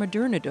Pfizer or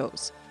Moderna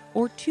dose,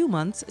 or 2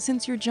 months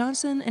since your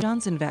Johnson &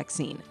 Johnson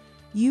vaccine,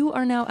 you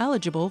are now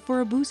eligible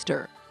for a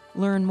booster.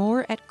 Learn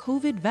more at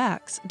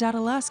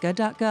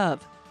covidvax.alaska.gov.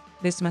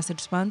 This message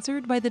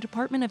sponsored by the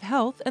Department of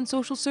Health and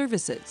Social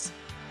Services.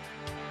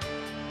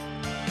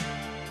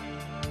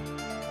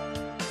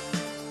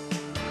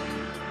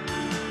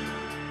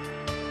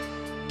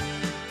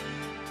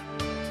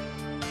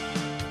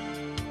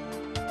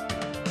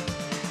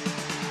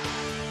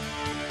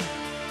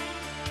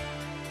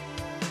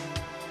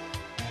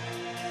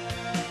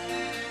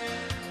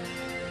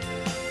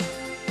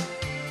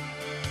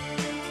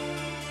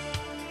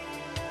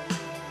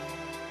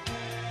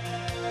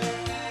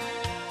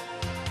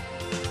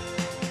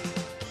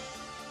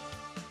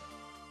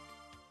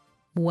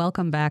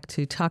 Welcome back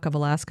to Talk of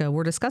Alaska.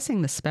 We're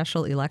discussing the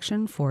special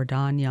election for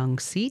Don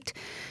Young's seat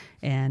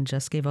and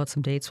just gave out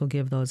some dates. We'll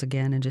give those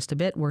again in just a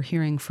bit. We're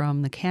hearing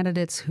from the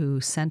candidates who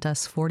sent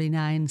us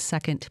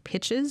 49-second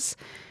pitches,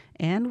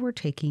 and we're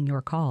taking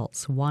your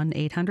calls.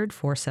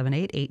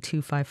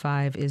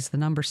 1-800-478-8255 is the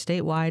number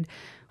statewide.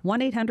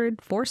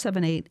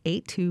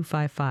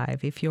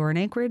 1-800-478-8255. If you're in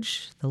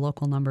Anchorage, the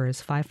local number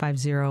is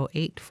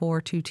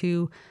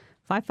 550-8422.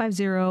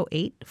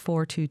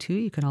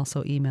 550-8422. You can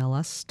also email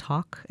us,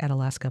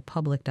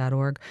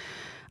 talk@alaskapublic.org.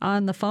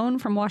 On the phone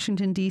from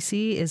Washington,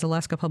 D.C. is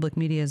Alaska Public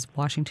Media's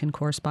Washington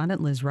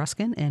correspondent, Liz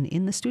Ruskin. And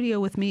in the studio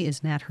with me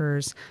is Nat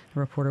Hers, a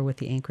reporter with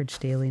the Anchorage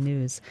Daily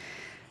News.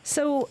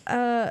 So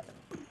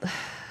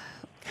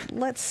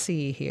let's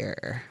see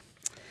here.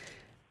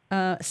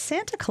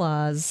 Santa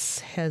Claus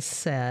has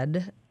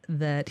said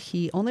that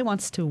he only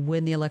wants to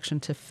win the election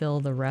to fill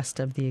the rest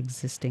of the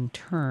existing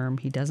term.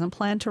 He doesn't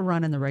plan to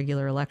run in the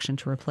regular election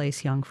to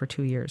replace Young for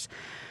 2 years.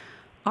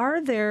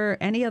 Are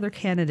there any other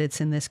candidates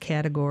in this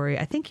category?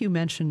 I think you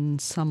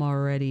mentioned some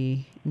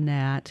already,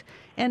 Nat.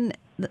 And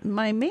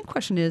my main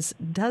question is,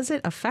 does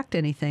it affect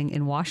anything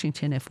in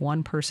Washington if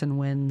one person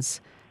wins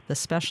the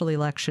special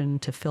election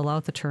to fill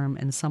out the term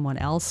and someone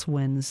else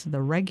wins the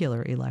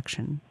regular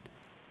election?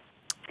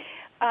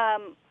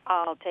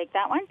 I'll take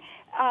that one.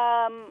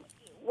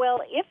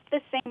 Well, if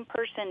the same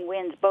person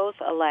wins both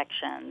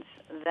elections,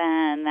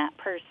 then that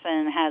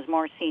person has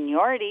more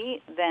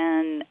seniority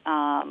than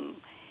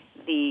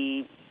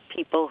the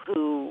people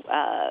who,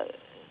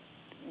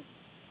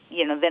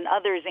 than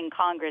others in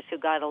Congress who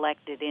got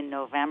elected in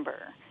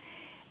November.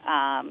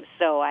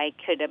 So I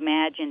could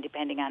imagine,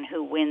 depending on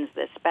who wins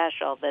the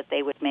special, that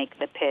they would make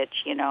the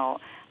pitch,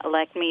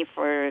 elect me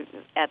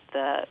at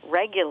the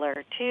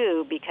regular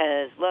too,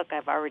 because look,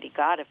 I've already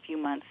got a few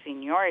months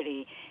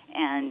seniority,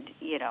 and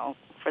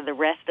for the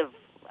rest of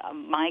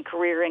my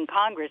career in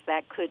Congress,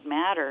 that could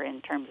matter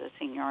in terms of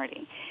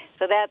seniority.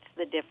 So that's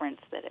the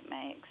difference that it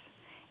makes.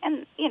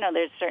 And,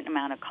 there's a certain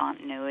amount of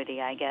continuity,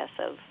 I guess,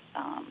 of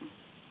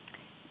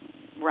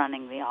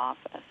running the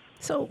office.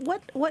 So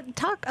what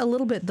talk a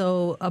little bit,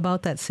 though,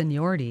 about that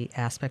seniority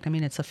aspect. I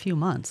mean, it's a few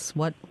months.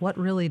 What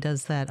really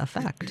does that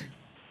affect?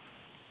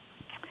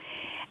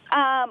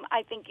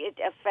 I think it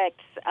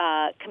affects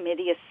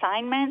committee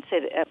assignments.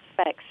 It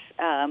affects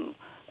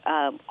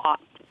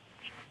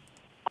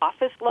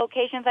office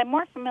locations. I'm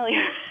more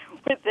familiar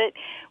with it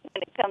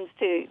when it comes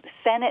to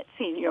Senate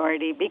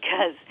seniority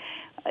because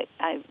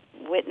I've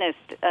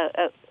witnessed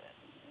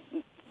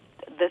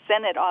the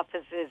Senate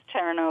offices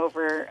turn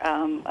over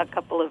a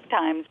couple of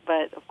times,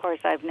 but of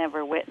course I've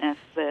never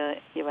witnessed the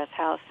U.S.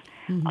 House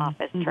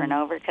office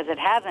turnover because it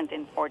hasn't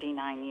in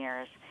 49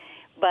 years.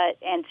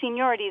 And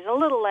seniority is a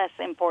little less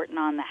important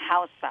on the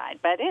House side,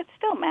 but it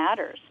still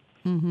matters.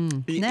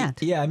 Nat.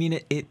 Yeah, I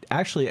mean, it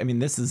actually, I mean,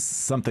 this is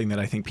something that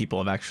I think people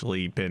have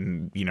actually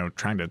been,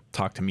 trying to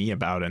talk to me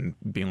about and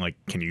being like,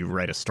 can you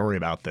write a story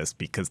about this?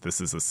 Because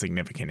this is a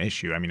significant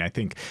issue. I mean, I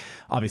think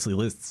obviously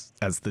Liz,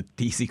 as the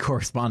DC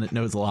correspondent,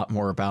 knows a lot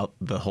more about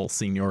the whole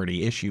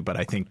seniority issue. But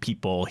I think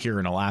people here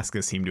in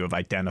Alaska seem to have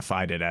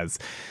identified it as,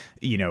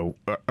 a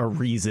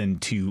reason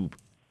to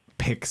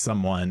pick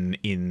someone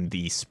in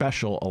the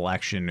special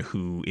election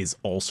who is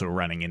also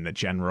running in the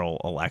general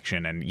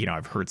election. And,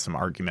 I've heard some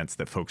arguments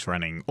that folks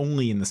running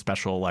only in the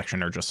special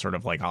election are just sort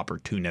of like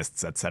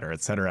opportunists, et cetera,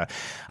 et cetera.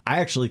 I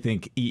actually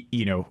think,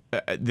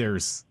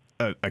 there's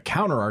a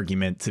counter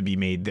argument to be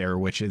made there,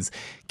 which is,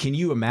 can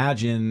you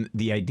imagine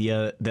the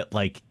idea that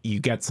like you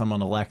get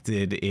someone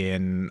elected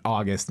in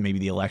August, maybe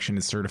the election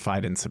is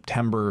certified in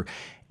September,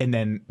 and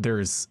then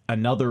there's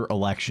another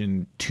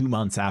election 2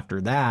 months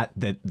after that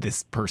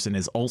this person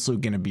is also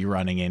going to be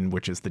running in,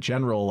 which is the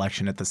general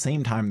election. At the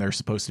same time, they're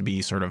supposed to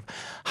be sort of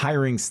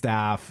hiring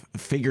staff,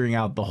 figuring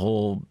out the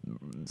whole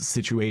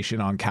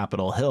situation on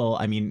Capitol Hill.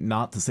 I mean,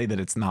 not to say that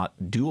it's not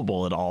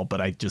doable at all,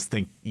 but I just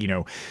think,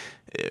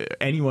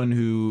 anyone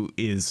who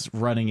is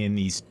running in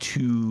these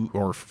 2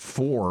 or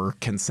 4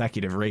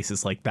 consecutive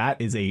races like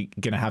that is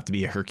going to have to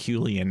be a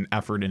Herculean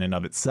effort in and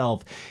of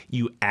itself.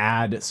 You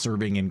add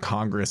serving in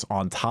Congress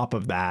on top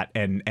of that,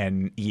 and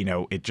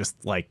it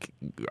just like,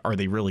 are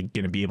they really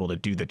going to be able to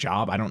do the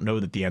job? I don't know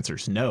that the answer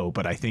is no,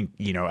 but I think,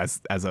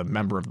 as a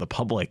member of the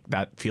public,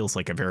 that feels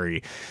like a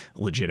very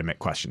legitimate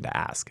question to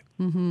ask.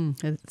 Mm-hmm.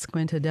 It's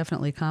going to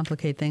definitely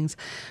complicate things.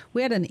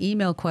 We had an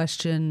email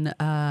question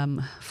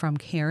from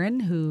Karen,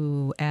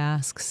 who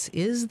asks,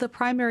 is the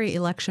primary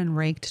election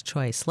ranked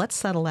choice? Let's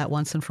settle that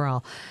once and for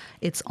all.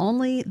 It's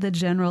only the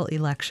general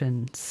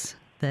elections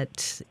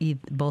that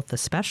both the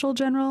special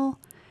general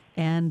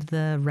and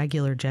the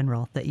regular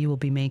general that you will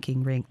be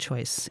making ranked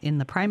choice. In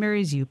the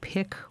primaries, you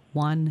pick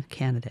one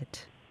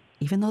candidate.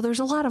 Even though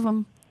there's a lot of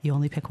them, you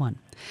only pick one.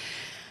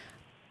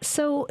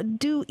 So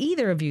do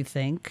either of you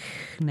think,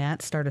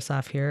 Nat, start us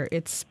off here,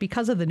 it's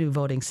because of the new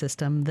voting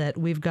system that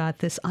we've got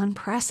this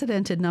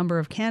unprecedented number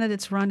of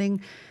candidates running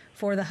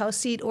for the House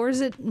seat, or is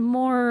it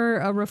more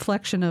a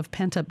reflection of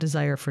pent-up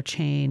desire for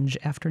change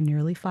after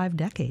nearly 5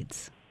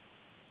 decades?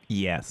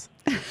 Yes.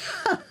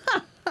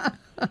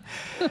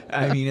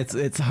 I mean,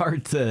 it's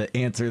hard to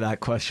answer that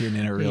question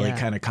in a really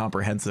kind of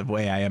comprehensive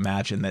way. I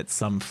imagine that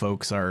some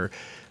folks are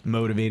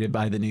motivated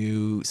by the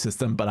new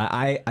system, but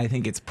I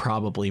think it's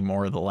probably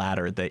more the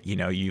latter, that,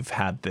 you've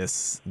had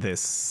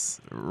this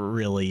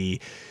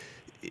really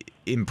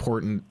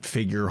important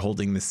figure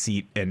holding the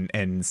seat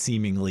and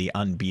seemingly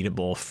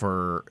unbeatable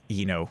for,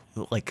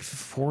 like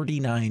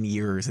 49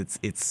 years.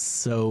 It's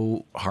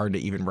so hard to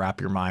even wrap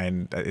your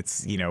mind.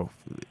 It's,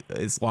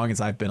 as long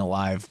as I've been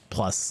alive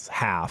plus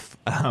half.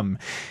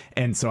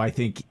 And so I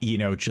think,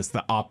 just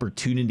the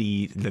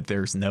opportunity that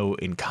there's no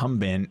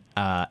incumbent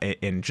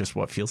in just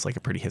what feels like a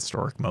pretty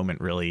historic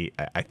moment really,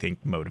 I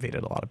think,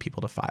 motivated a lot of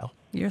people to file.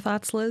 Your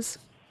thoughts, Liz?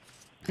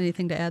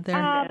 Anything to add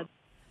there?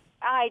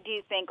 I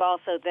do think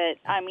also that,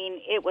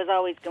 it was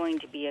always going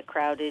to be a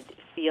crowded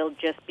field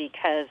just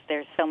because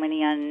there's so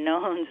many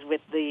unknowns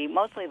with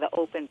mostly the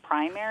open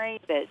primary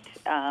that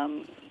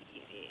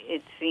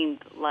it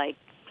seemed like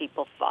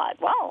people thought,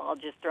 well, I'll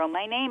just throw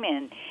my name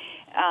in.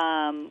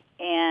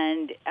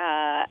 And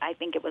I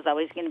think it was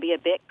always going to be a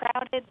bit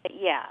crowded. But,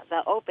 yeah,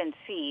 the open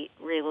seat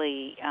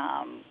really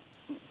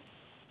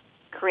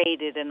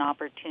created an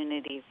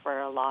opportunity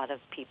for a lot of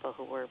people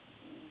who were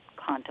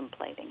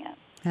contemplating it.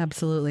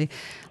 Absolutely.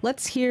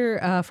 Let's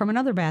hear from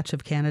another batch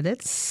of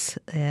candidates.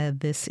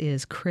 This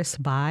is Chris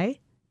Bai,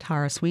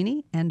 Tara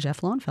Sweeney, and Jeff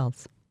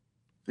Lowenfels.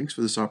 Thanks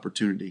for this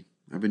opportunity.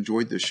 I've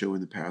enjoyed this show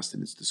in the past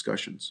and its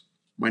discussions.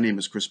 My name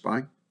is Chris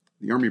Bai.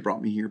 The Army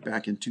brought me here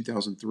back in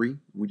 2003, and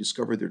we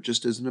discovered there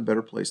just isn't a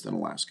better place than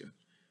Alaska.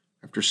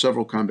 After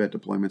several combat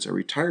deployments, I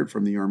retired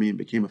from the Army and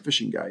became a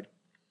fishing guide.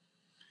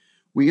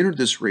 We entered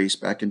this race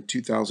back in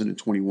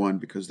 2021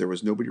 because there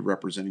was nobody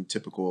representing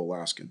typical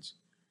Alaskans.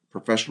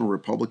 Professional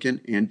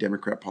Republican and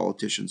Democrat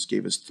politicians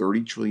gave us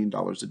 $30 trillion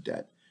of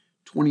debt,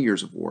 20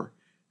 years of war,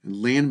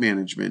 and land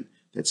management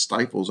that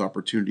stifles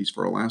opportunities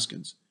for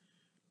Alaskans.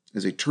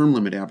 As a term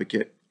limit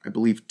advocate, I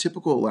believe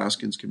typical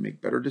Alaskans can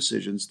make better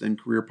decisions than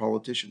career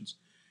politicians.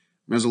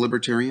 And as a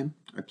libertarian,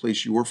 I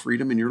place your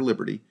freedom and your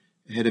liberty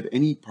ahead of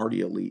any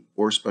party elite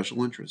or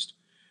special interest.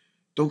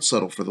 Don't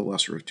settle for the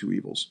lesser of two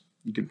evils.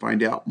 You can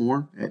find out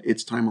more at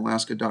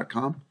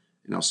itstimealaska.com,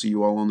 and I'll see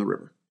you all on the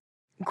river.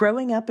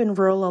 Growing up in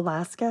rural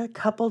Alaska,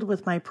 coupled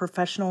with my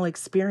professional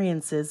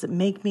experiences,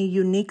 make me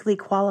uniquely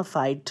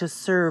qualified to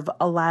serve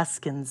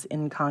Alaskans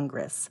in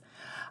Congress.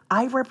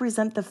 I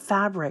represent the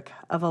fabric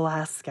of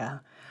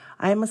Alaska.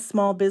 I am a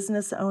small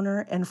business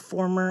owner and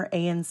former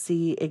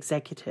ANC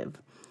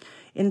executive.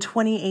 In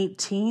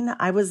 2018,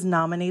 I was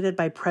nominated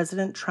by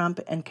President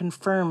Trump and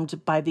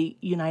confirmed by the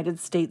United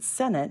States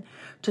Senate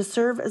to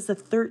serve as the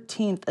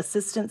 13th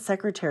Assistant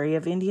Secretary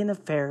of Indian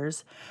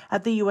Affairs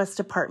at the U.S.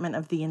 Department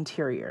of the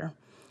Interior.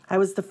 I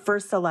was the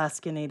first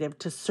Alaska Native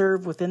to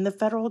serve within the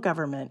federal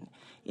government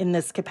in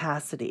this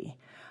capacity.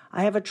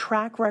 I have a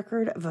track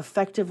record of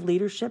effective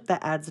leadership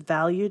that adds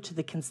value to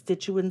the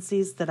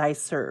constituencies that I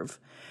serve.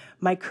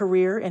 My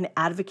career in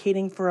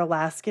advocating for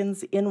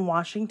Alaskans in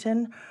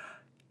Washington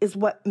is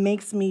what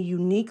makes me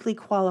uniquely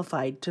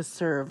qualified to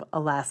serve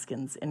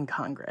Alaskans in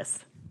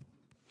Congress.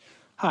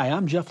 Hi,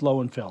 I'm Jeff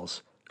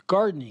Lowenfels.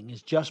 Gardening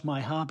is just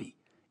my hobby.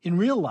 In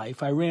real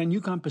life, I ran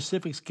Yukon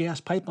Pacific's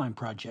gas pipeline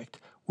project,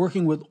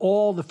 working with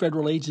all the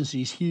federal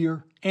agencies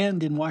here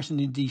and in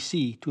Washington,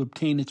 D.C. to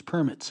obtain its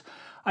permits.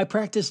 I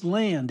practiced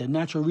land and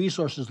natural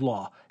resources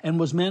law and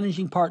was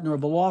managing partner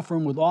of a law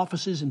firm with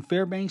offices in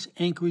Fairbanks,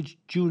 Anchorage,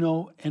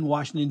 Juneau, and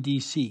Washington,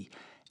 D.C.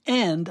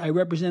 And I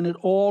represented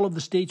all of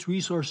the state's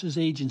resources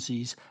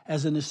agencies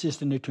as an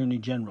assistant attorney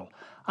general.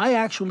 I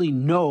actually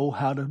know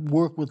how to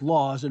work with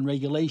laws and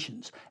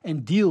regulations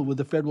and deal with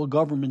the federal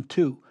government,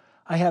 too.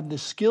 I have the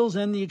skills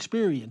and the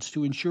experience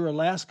to ensure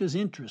Alaska's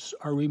interests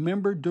are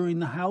remembered during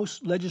the House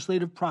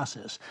legislative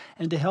process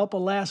and to help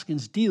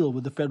Alaskans deal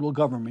with the federal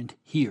government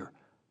here.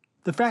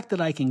 The fact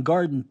that I can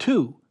garden,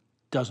 too,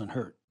 doesn't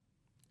hurt.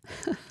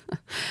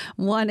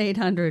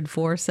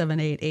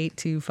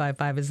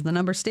 1-800-478-8255 is the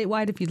number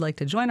statewide if you'd like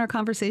to join our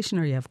conversation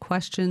or you have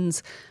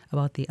questions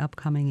about the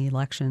upcoming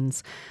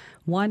elections.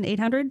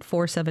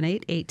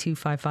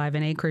 1-800-478-8255.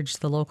 In Anchorage,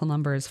 the local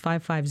number is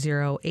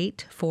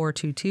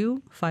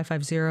 550-8422,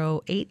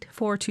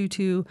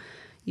 550-8422.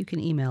 You can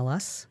email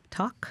us,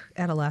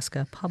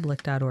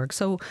 talk@alaskapublic.org.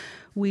 So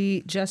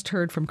we just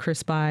heard from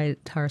Chris By,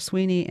 Tara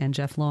Sweeney, and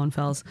Jeff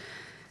Lowenfels.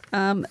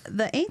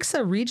 The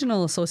ANCSA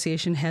Regional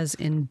Association has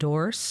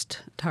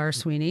endorsed Tara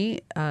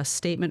Sweeney. A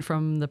statement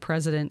from the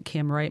president,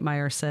 Kim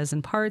Reitmeyer, says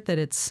in part that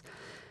it's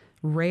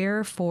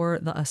rare for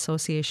the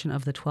Association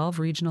of the 12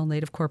 Regional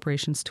Native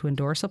Corporations to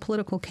endorse a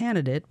political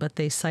candidate, but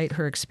they cite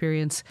her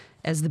experience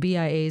as the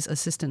BIA's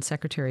Assistant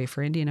Secretary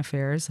for Indian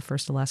Affairs, the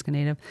first Alaska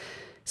Native.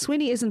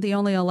 Sweeney isn't the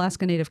only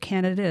Alaska Native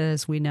candidate,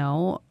 as we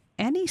know.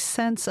 Any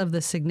sense of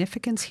the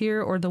significance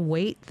here or the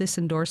weight this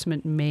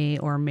endorsement may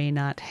or may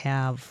not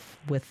have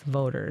with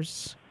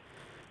voters?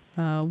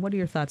 What are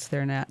your thoughts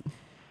there, Nat?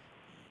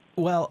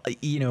 Well,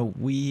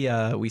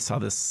 we saw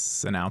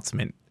this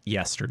announcement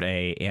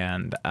yesterday,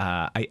 and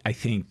I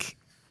think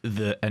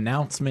the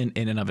announcement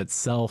in and of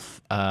itself,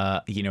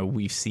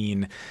 we've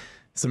seen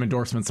some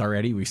endorsements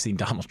already. We've seen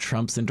Donald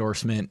Trump's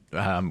endorsement.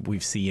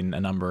 We've seen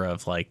a number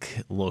of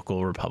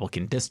local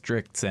Republican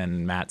districts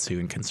and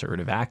Mat-Su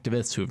conservative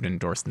activists who have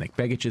endorsed Nick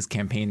Begich's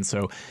campaign.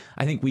 So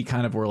I think we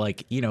kind of were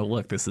like,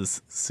 look, this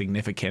is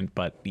significant,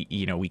 but,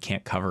 we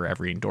can't cover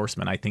every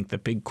endorsement. I think the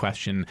big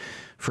question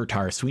for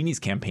Tara Sweeney's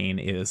campaign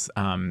is,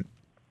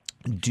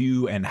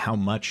 and how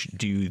much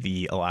do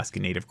the Alaska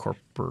Native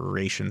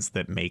corporations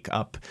that make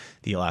up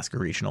the Alaska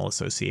Regional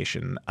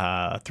Association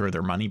throw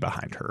their money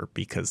behind her?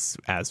 Because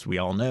as we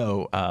all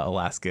know,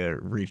 Alaska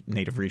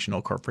Native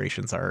Regional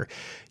Corporations are,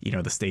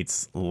 the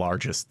state's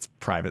largest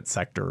private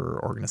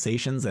sector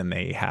organizations, and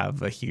they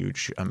have a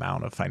huge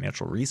amount of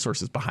financial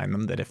resources behind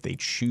them that if they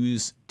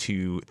choose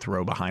to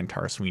throw behind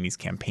Tara Sweeney's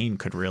campaign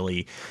could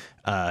really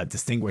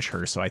distinguish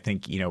her. So I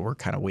think, we're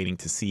kind of waiting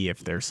to see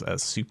if there's a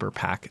super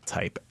PAC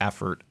type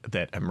effort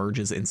that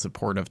emerges in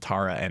support of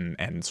Tara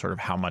and sort of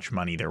how much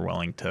money they're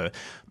willing to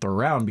throw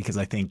around. Because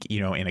I think,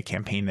 in a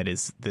campaign that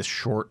is this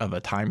short of a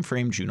time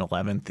frame, June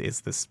 11th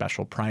is this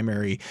special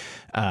primary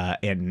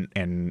and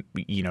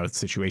a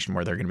situation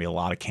where there are going to be a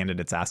lot of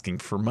candidates asking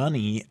for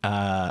money,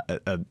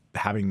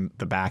 having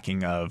the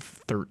backing of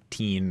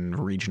 13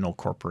 regional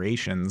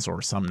corporations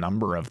or some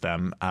number of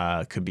them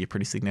could be a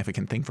pretty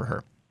significant thing for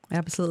her.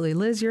 Absolutely.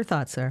 Liz, your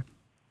thoughts, sir?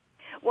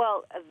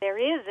 Well, there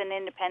is an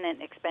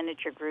independent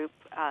expenditure group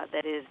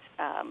that is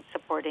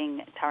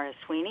supporting Tara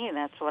Sweeney, and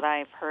that's what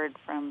I've heard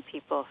from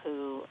people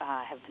who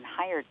have been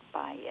hired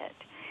by it.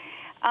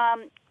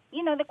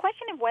 The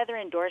question of whether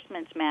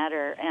endorsements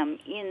matter,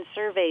 in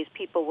surveys,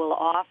 people will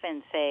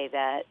often say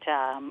that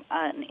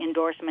an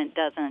endorsement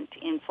doesn't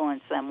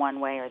influence them one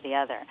way or the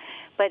other.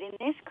 But in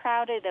this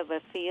crowded of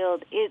a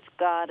field, it's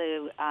got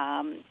to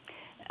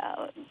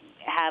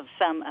have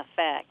some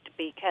effect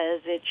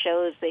because it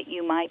shows that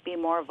you might be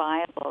more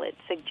viable. It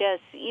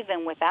suggests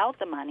even without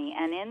the money,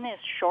 and in this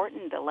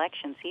shortened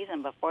election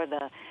season before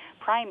the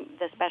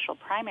special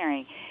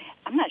primary,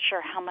 I'm not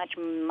sure how much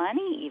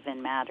money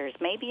even matters.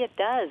 Maybe it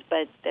does,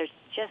 but there's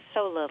just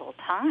so little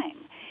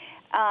time.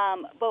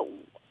 But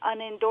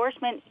an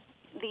endorsement,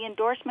 the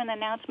endorsement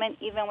announcement,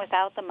 even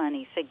without the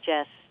money,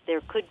 suggests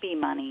there could be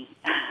money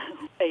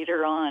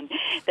later on.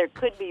 There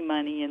could be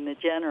money in the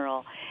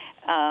general.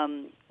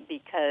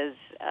 Because,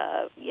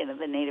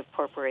 the Native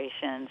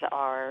corporations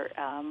are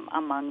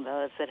among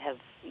those that have,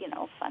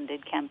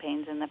 funded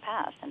campaigns in the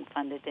past and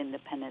funded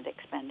independent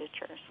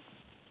expenditures.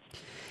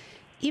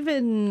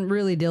 Even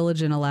really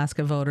diligent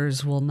Alaska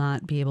voters will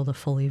not be able to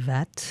fully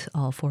vet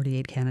all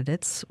 48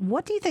 candidates.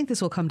 What do you think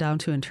this will come down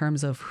to in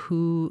terms of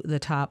who the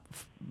top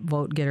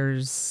vote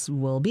getters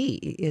will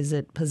be? Is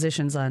it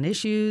positions on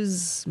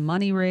issues,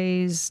 money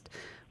raised,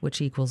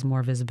 which equals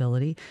more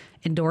visibility,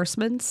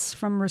 endorsements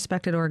from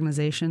respected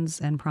organizations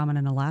and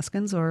prominent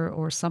Alaskans,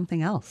 or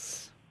something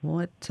else?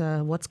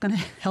 What's going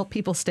to help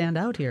people stand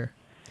out here?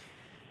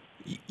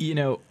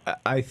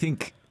 I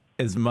think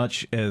as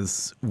much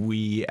as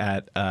we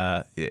at,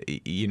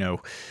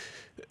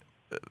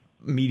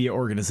 media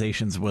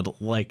organizations would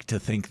like to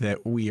think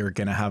that we are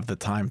going to have the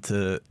time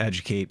to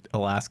educate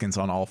Alaskans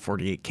on all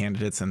 48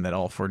 candidates and that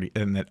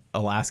that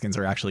Alaskans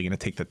are actually going to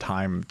take the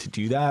time to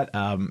do that.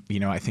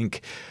 I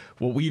think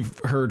what we've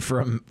heard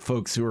from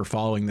folks who are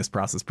following this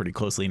process pretty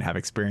closely and have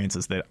experience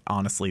is that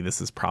honestly, this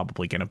is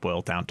probably going to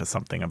boil down to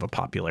something of a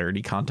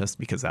popularity contest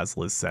because as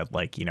Liz said,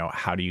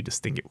 how do you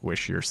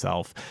distinguish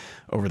yourself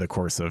over the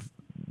course of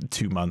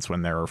 2 months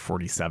when there are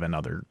 47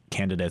 other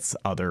candidates,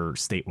 other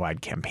statewide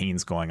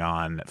campaigns going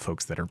on,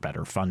 folks that are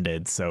better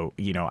funded. So,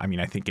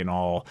 I think in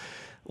all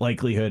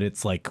likelihood,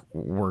 it's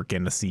we're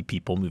going to see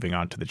people moving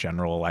on to the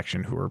general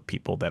election who are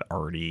people that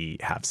already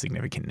have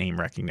significant name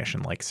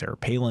recognition, like Sarah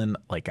Palin,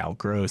 like Al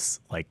Gross,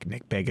 like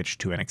Nick Begich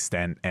to an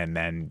extent, and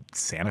then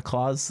Santa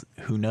Claus,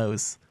 who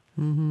knows?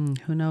 Mm-hmm.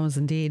 Who knows,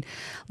 indeed.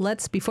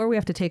 Before we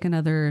have to take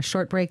another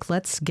short break,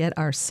 let's get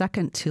our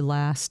second to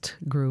last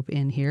group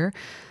in here.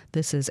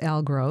 This is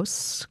Al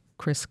Gross,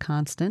 Chris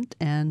Constant,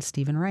 and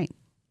Stephen Wright.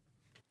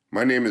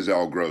 My name is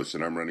Al Gross,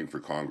 and I'm running for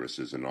Congress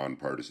as a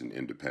nonpartisan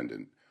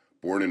independent.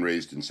 Born and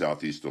raised in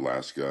Southeast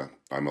Alaska,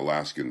 I'm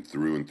Alaskan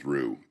through and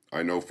through.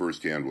 I know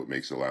firsthand what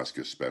makes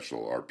Alaska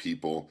special, our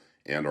people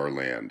and our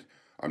land.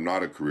 I'm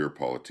not a career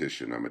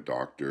politician. I'm a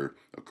doctor,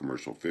 a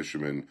commercial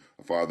fisherman,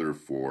 a father of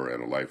four,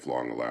 and a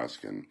lifelong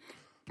Alaskan.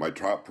 My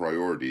top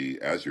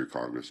priority as your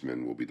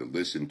congressman will be to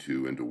listen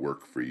to and to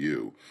work for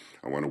you.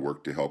 I want to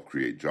work to help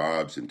create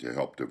jobs and to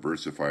help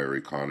diversify our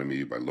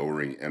economy by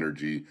lowering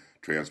energy,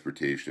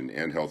 transportation,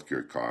 and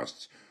healthcare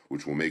costs,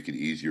 which will make it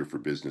easier for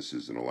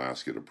businesses in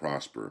Alaska to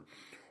prosper.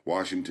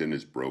 Washington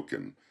is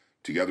broken.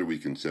 Together we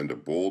can send a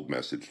bold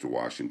message to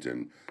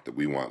Washington that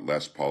we want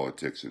less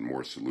politics and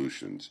more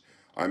solutions.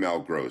 I'm Al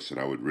Gross, and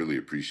I would really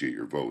appreciate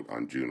your vote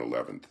on June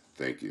 11th.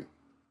 Thank you.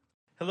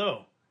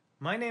 Hello,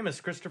 my name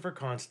is Christopher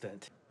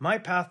Constant. My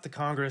path to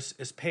Congress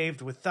is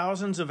paved with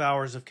thousands of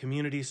hours of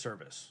community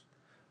service.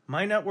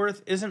 My net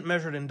worth isn't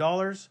measured in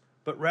dollars,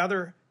 but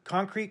rather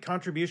concrete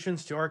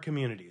contributions to our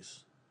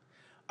communities.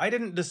 I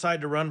didn't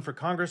decide to run for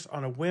Congress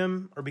on a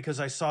whim or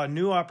because I saw a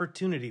new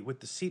opportunity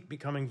with the seat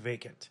becoming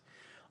vacant.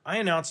 I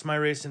announced my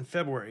race in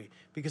February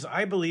because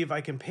I believe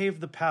I can pave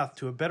the path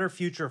to a better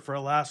future for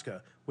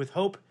Alaska with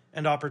hope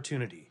and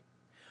opportunity.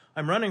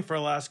 I'm running for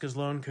Alaska's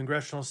lone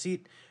congressional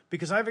seat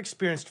because I've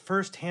experienced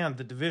firsthand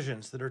the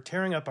divisions that are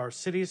tearing up our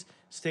cities,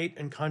 state,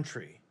 and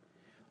country.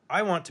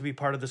 I want to be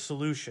part of the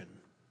solution.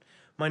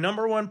 My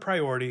number one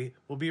priority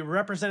will be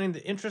representing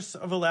the interests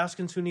of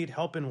Alaskans who need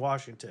help in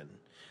Washington.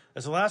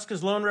 As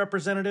Alaska's lone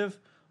representative,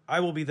 I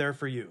will be there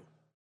for you.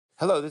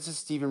 Hello, this is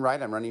Stephen Wright.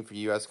 I'm running for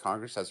U.S.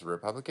 Congress as a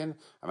Republican.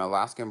 I'm an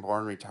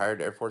Alaskan-born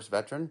retired Air Force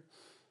veteran.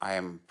 I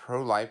am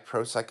pro-life,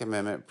 pro-Second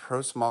Amendment,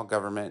 pro-small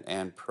government,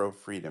 and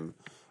pro-freedom.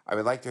 I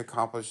would like to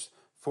accomplish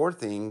 4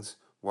 things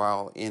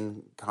while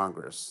in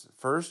Congress.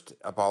 First,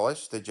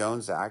 abolish the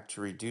Jones Act to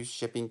reduce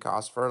shipping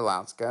costs for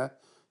Alaska.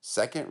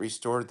 Second,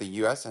 restore the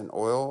U.S. and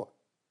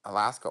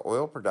Alaska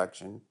oil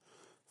production.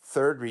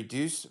 Third,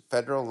 reduce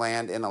federal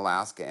land in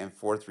Alaska. And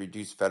fourth,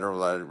 reduce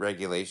federal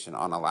regulation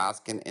on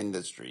Alaskan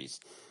industries.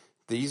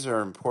 These are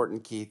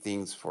important key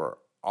things for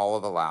all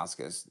of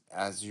Alaska.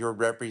 As your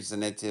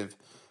representative,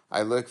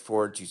 I look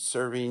forward to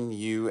serving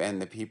you and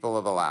the people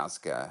of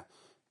Alaska.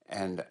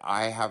 And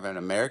I have an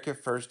America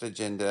First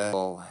agenda that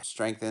will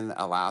strengthen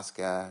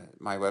Alaska.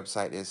 My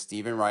website is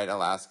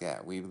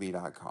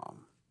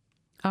StephenWrightAlaska@Weebly.com.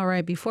 All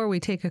right, before we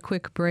take a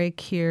quick break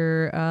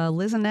here,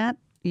 Liz and Nat,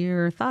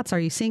 your thoughts, are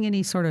you seeing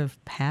any sort of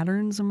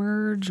patterns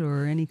emerge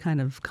or any kind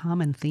of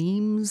common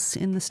themes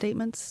in the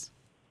statements?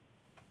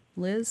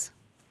 Liz?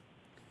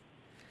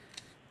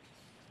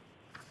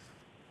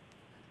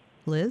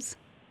 Liz?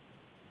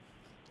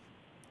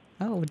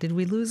 Oh, did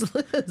we lose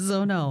Liz?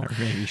 Oh, no. Or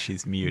maybe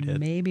she's muted.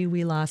 Maybe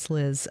we lost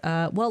Liz.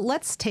 Well,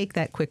 let's take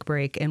that quick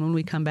break. And when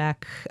we come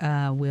back,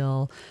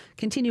 we'll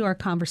continue our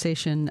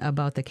conversation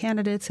about the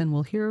candidates, and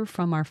we'll hear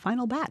from our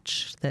final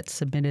batch that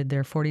submitted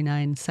their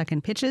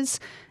 49-second pitches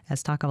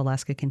as Talk of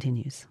Alaska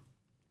continues.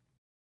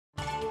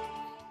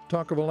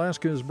 Talk of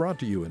Alaska is brought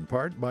to you in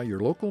part by your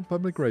local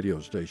public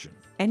radio station.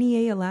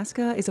 NEA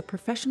Alaska is a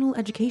professional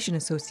education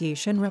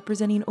association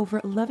representing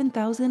over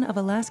 11,000 of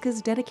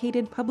Alaska's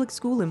dedicated public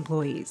school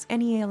employees.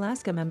 NEA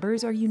Alaska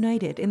members are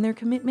united in their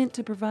commitment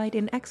to provide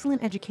an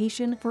excellent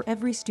education for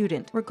every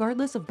student,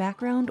 regardless of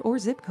background or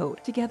zip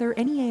code. Together,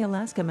 NEA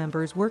Alaska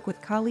members work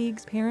with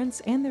colleagues,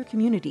 parents, and their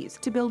communities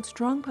to build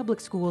strong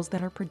public schools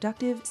that are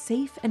productive,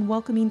 safe, and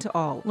welcoming to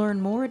all. Learn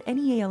more at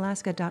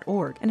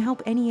nealaska.org and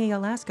help NEA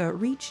Alaska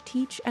reach,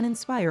 teach, and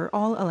inspire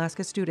all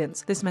Alaska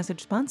students. This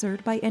message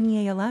sponsored by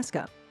NEA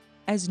Alaska.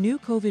 As new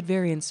COVID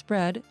variants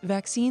spread,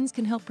 vaccines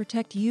can help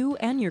protect you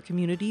and your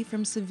community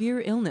from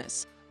severe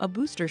illness. A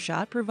booster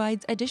shot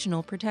provides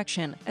additional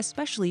protection,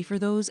 especially for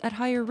those at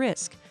higher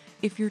risk.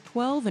 If you're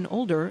 12 and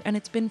older and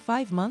it's been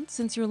 5 months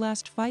since your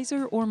last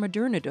Pfizer or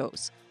Moderna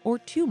dose, or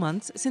 2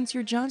 months since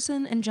your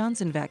Johnson &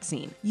 Johnson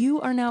vaccine, you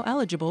are now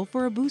eligible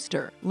for a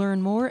booster.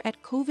 Learn more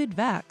at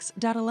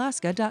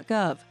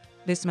covidvax.alaska.gov.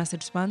 This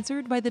message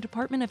sponsored by the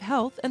Department of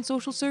Health and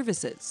Social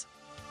Services.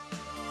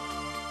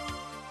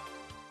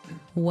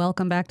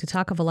 Welcome back to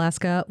Talk of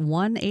Alaska.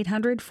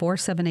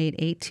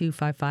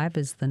 1-800-478-8255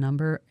 is the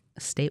number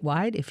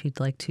statewide if you'd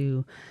like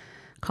to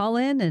call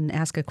in and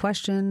ask a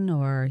question,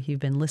 or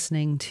you've been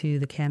listening to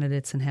the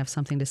candidates and have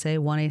something to say.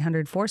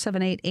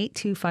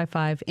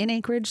 1-800-478-8255 in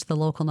Anchorage. The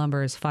local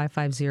number is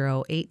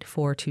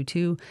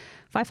 550-8422.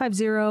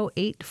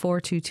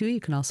 550-8422. You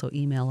can also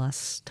email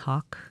us,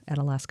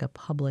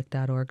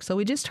 talk@alaskapublic.org. So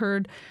we just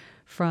heard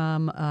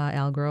from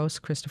Al Gross,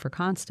 Christopher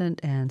Constant,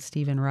 and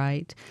Stephen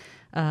Wright.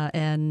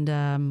 And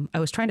I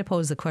was trying to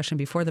pose the question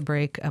before the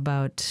break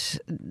about,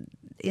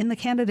 in the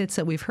candidates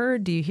that we've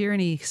heard, do you hear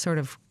any sort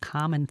of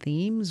common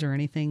themes or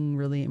anything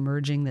really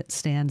emerging that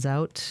stands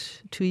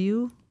out to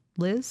you,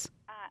 Liz?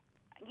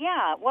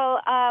 Yeah,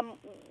 well,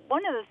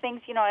 one of the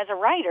things, as a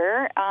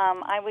writer,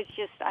 I'm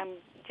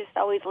just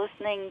always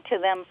listening to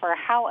them for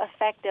how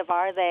effective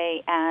are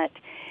they at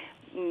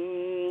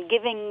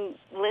giving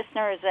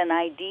listeners an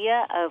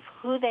idea of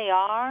who they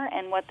are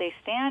and what they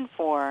stand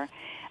for.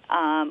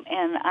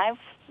 And I've,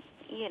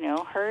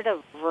 heard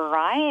a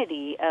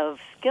variety of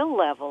skill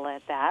level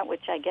at that,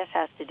 which I guess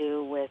has to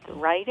do with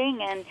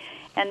writing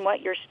and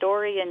what your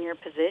story and your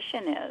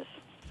position is.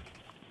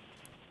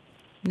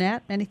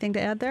 Nat, anything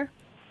to add there?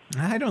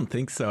 I don't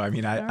think so. I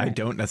mean, I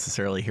don't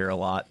necessarily hear a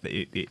lot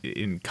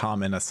in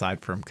common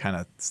aside from kind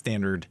of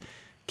standard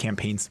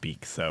campaign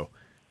speak. So,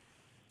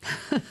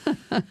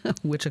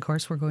 which of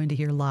course we're going to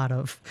hear a lot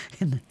of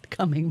in the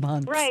coming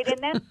months. Right, and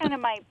that's kind of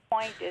my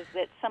point, is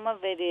that some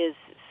of it is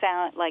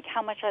sound like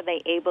how much are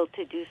they able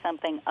to do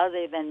something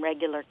other than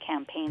regular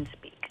campaign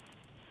speak.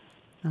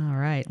 All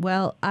right.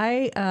 Well,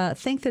 I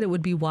think that it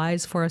would be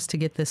wise for us to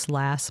get this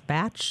last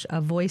batch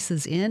of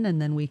voices in, and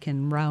then we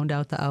can round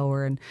out the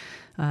hour and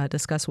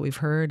discuss what we've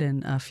heard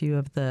and a few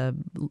of the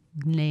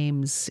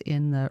names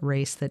in the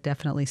race that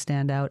definitely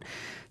stand out.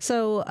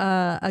 So,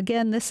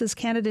 again, this is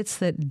candidates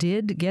that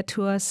did get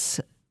to us,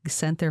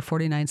 sent their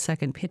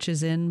 49-second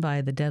pitches in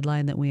by the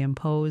deadline that we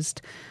imposed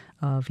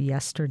of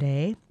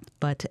yesterday.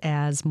 But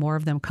as more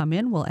of them come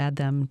in, we'll add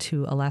them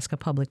to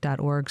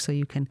alaskapublic.org so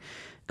you can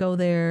go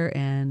there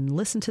and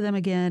listen to them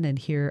again and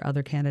hear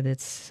other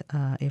candidates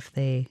if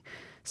they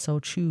so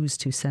choose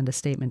to send a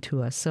statement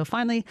to us. So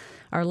finally,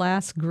 our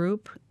last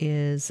group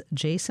is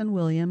Jason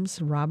Williams,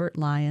 Robert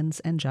Lyons,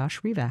 and Josh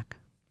Revak.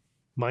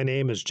 My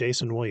name is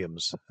Jason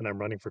Williams, and I'm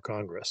running for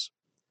Congress.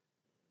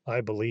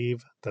 I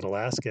believe that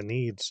Alaska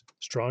needs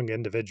strong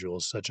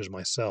individuals such as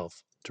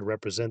myself to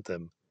represent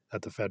them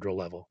at the federal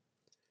level.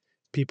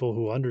 People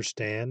who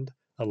understand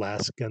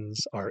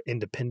Alaskans are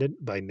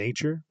independent by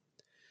nature.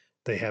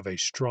 They have a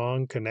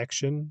strong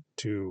connection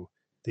to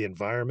the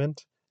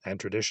environment and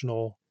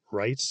traditional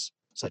rights,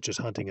 such as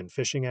hunting and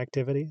fishing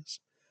activities.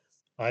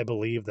 I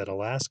believe that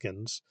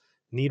Alaskans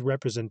need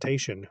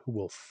representation who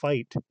will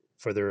fight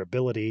for their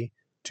ability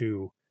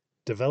to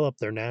develop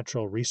their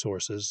natural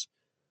resources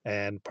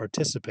and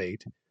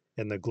participate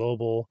in the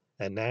global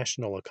and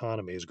national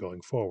economies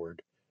going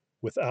forward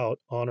without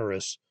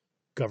onerous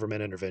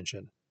government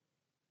intervention.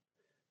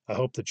 I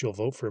hope that you'll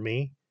vote for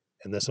me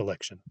in this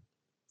election.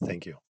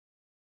 Thank you.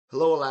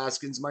 Hello,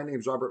 Alaskans. My name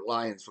is Robert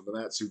Lyons from the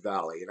Mat-Su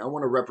Valley, and I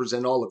want to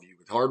represent all of you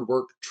with hard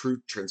work,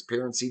 truth,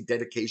 transparency,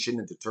 dedication,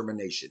 and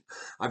determination.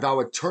 I vow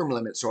a term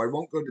limit, so I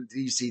won't go to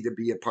D.C. to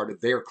be a part of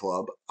their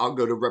club. I'll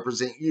go to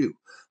represent you.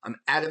 I'm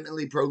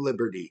adamantly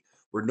pro-liberty.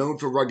 We're known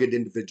for rugged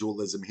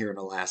individualism here in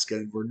Alaska,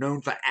 and we're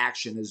known for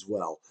action as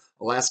well.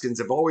 Alaskans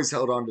have always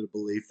held on to the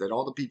belief that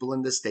all the people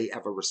in this state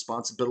have a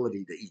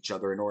responsibility to each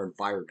other and our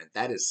environment.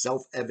 That is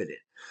self-evident.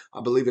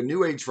 I believe a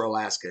new age for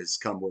Alaska has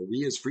come where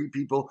we as free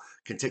people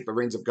can take the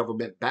reins of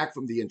government back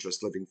from the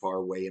interests living far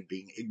away and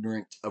being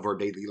ignorant of our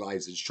daily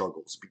lives and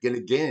struggles. Begin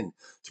again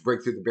to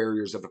break through the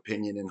barriers of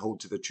opinion and hold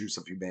to the truths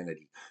of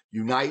humanity.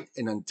 Unite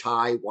and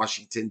untie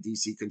Washington,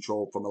 D.C.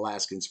 control from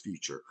Alaskans'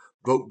 future.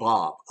 Vote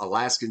Bob,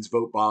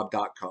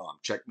 AlaskansVoteBob.com.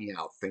 Check me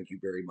out. Thank you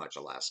very much,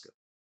 Alaska.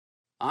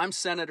 I'm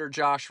Senator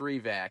Josh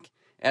Revak.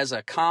 As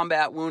a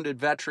combat wounded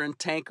veteran,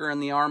 tanker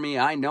in the Army,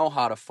 I know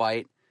how to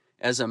fight.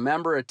 As a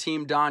member of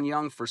Team Don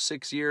Young for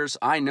 6 years,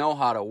 I know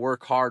how to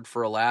work hard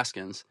for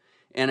Alaskans.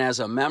 And as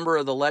a member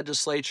of the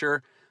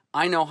legislature,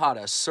 I know how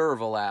to serve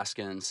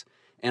Alaskans.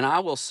 And I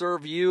will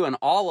serve you and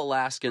all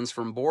Alaskans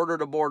from border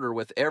to border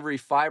with every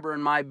fiber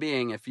in my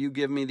being if you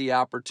give me the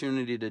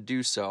opportunity to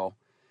do so.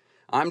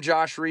 I'm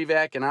Josh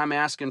Revak, and I'm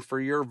asking for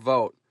your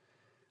vote.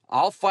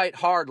 I'll fight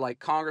hard like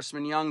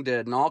Congressman Young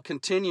did, and I'll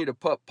continue to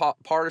put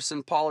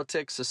partisan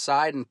politics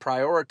aside and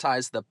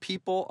prioritize the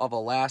people of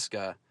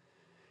Alaska.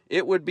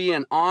 It would be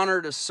an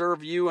honor to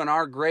serve you and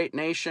our great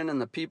nation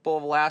and the people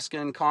of Alaska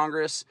in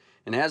Congress,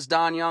 and as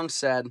Don Young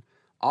said,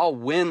 I'll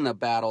win the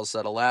battles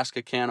that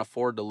Alaska can't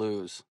afford to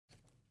lose.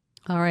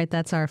 All right,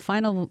 that's our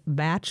final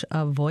batch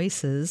of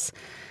voices.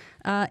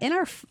 In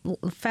our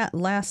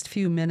last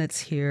few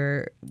minutes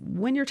here,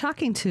 when you're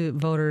talking to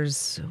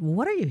voters,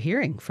 what are you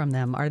hearing from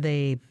them? Are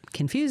they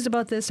confused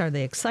about this? Are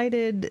they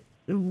excited?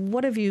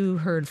 What have you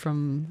heard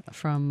from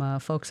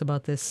folks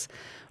about this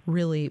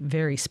really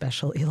very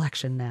special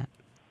election, Nat?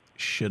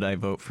 Should I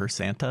vote for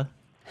Santa?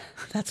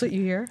 That's what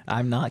you hear?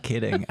 I'm not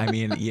kidding. I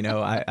mean,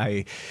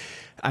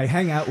 I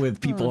hang out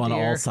with people on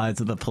all sides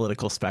of the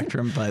political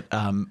spectrum,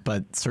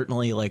 but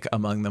certainly like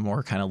among the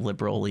more kind of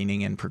liberal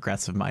leaning and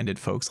progressive minded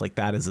folks, like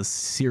that is a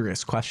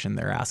serious question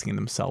they're asking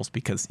themselves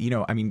because,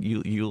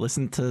 you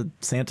listen to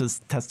Santa's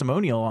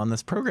testimonial on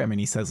this program and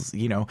he says,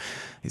 he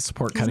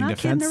supports cutting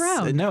defense.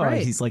 No,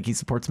 right. He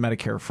supports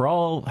Medicare for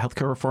all,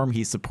 healthcare reform.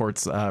 He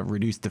supports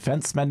reduced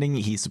defense spending.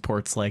 He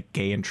supports like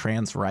gay and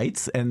trans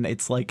rights. And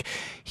it's like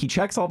he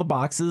checks all the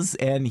boxes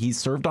and he's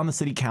served on the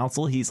city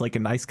council. He's like a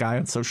nice guy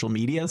on social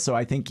media. So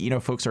I think,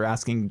 folks are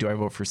asking, do I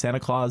vote for Santa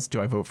Claus?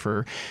 Do I vote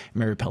for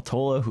Mary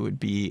Peltola, who would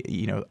be,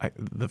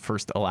 the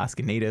first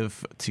Alaska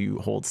Native to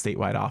hold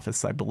statewide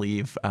office, I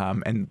believe.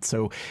 And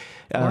so,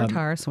 or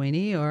Tara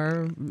Sweeney,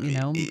 or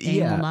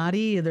Angel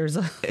Noddy. There's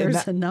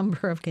a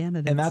number of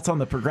candidates, and that's on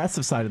the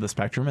progressive side of the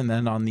spectrum. And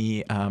then on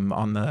the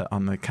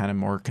kind of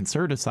more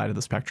conservative side of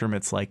the spectrum,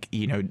 it's like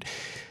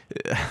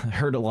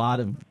heard a lot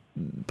of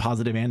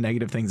positive and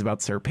negative things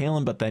about Sarah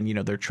Palin, but then,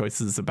 there are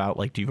choices about,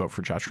 like, do you vote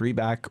for Josh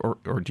Reback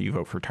or do you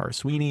vote for Tara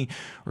Sweeney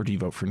or do you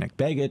vote for Nick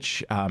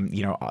Begich?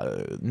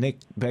 Nick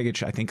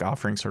Begich, I think,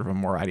 offering sort of a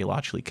more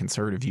ideologically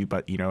conservative view,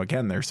 but,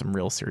 again, there's some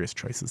real serious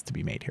choices to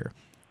be made here.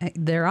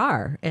 There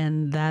are,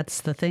 and that's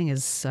the thing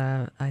is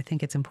I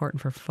think it's important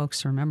for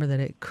folks to remember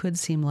that it could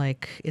seem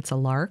like it's a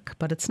lark,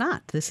 but it's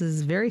not. This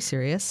is very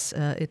serious.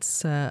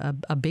 It's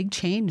a big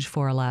change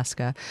for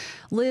Alaska.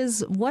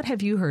 Liz, what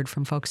have you heard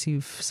from folks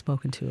you've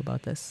spoken to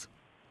about this?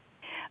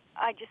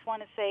 I just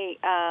want to say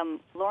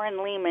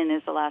Lauren Lehman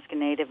is Alaska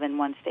Native in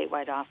one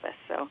statewide office,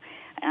 so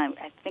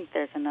I think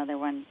there's another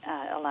one,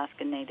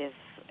 Alaska Native,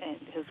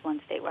 who's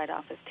one statewide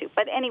office too.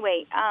 But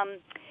anyway,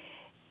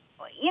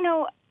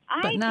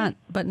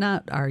 But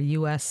not our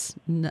U.S.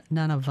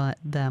 None of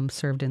them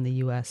served in the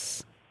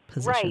U.S.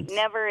 positions. Right,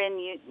 never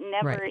in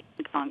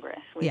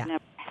Congress. We've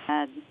never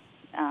had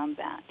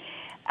that.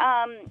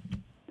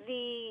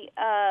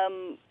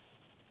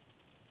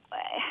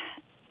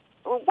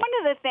 One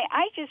of the things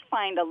I just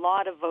find a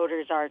lot of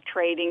voters are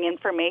trading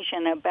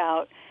information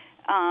about,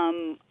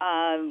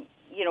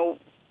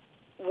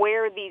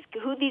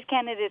 who these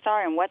candidates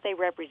are and what they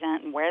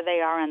represent and where they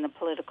are on the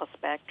political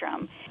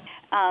spectrum.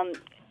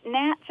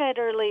 Nat said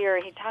earlier,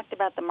 he talked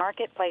about the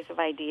marketplace of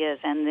ideas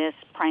and this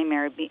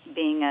primary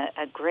being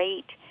a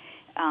great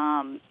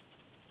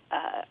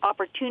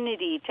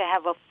opportunity to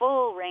have a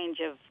full range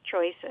of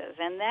choices,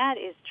 and that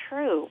is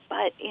true.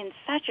 But in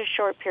such a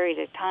short period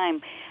of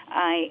time,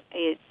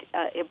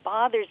 it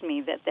bothers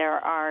me that there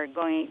are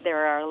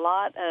a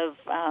lot of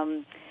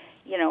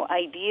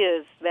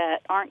ideas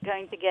that aren't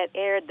going to get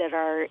aired that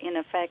are in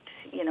effect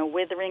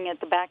withering at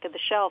the back of the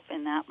shelf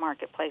in that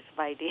marketplace of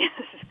ideas.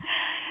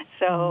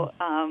 So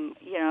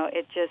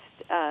it just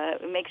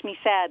it makes me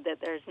sad that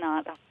there's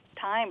not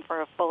time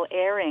for a full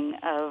airing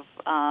of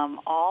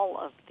all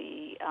of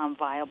the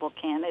viable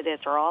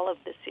candidates or all of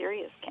the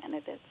serious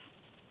candidates.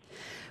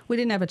 We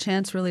didn't have a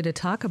chance really to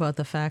talk about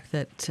the fact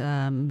that,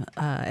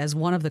 as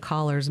one of the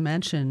callers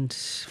mentioned,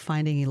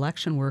 finding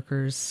election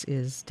workers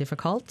is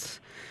difficult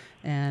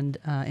and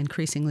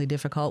increasingly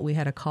difficult. We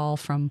had a call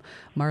from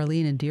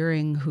Marlene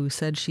Deering, who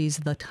said she's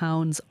the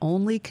town's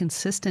only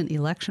consistent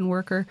election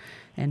worker,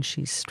 and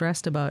she's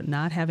stressed about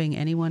not having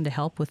anyone to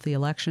help with the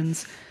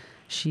elections.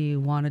 She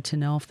wanted to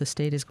know if the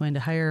state is going to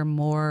hire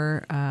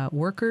more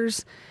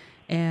workers,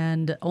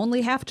 and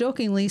only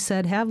half-jokingly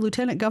said, have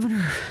Lieutenant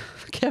Governor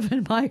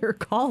Kevin Meyer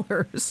call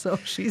her, so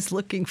she's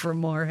looking for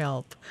more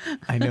help.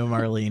 I know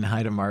Marlene.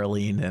 Hi to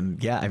Marlene.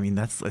 And yeah, I mean,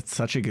 it's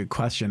such a good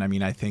question. I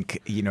mean, I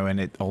think, and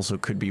it also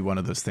could be one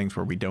of those things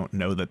where we don't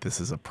know that this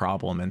is a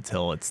problem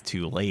until it's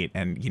too late.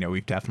 And,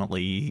 we've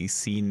definitely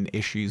seen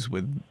issues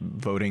with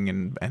voting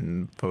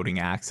and voting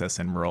access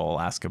in rural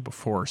Alaska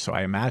before. So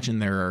I imagine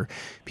there are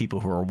people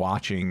who are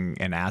watching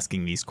and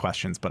asking these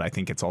questions, but I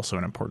think it's also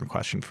an important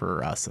question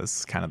for us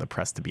as kind of the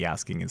press to be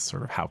asking is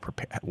sort of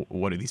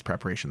what do these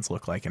preparations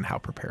look like and how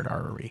prepared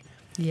are we?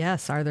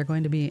 Yes. Are there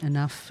going to be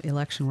enough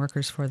election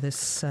workers for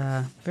this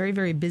very,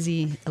 very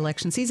busy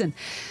election season?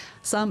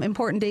 Some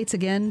important dates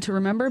again to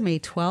remember. May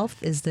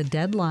 12th is the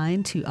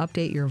deadline to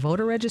update your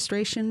voter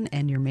registration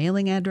and your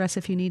mailing address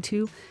if you need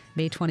to.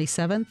 May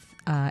 27th,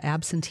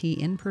 absentee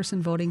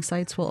in-person voting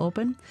sites will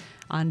open.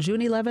 On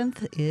June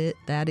 11th,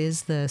 that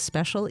is the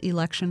special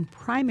election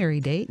primary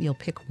date. You'll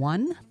pick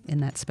one in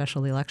that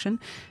special election.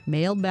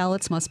 Mailed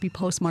ballots must be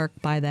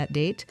postmarked by that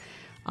date.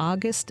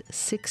 August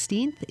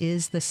 16th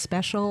is the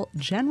special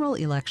general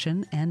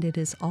election, and it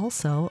is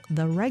also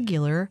the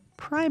regular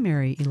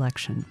primary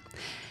election.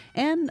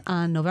 And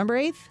on November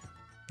 8th,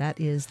 that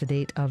is the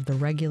date of the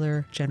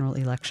regular general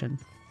election.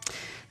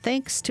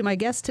 Thanks to my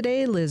guests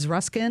today, Liz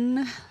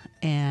Ruskin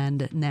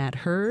and Nat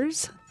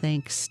Hers.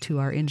 Thanks to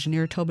our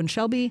engineer, Tobin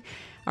Shelby,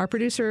 our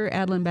producer,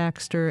 Adeline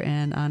Baxter,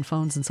 and on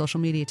phones and social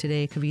media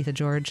today, Kavitha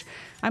George.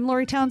 I'm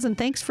Lori Townsend.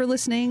 Thanks for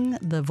listening.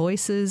 The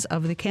voices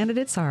of the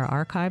candidates are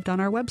archived on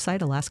our website,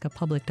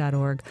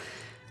 alaskapublic.org.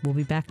 We'll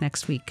be back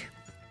next week.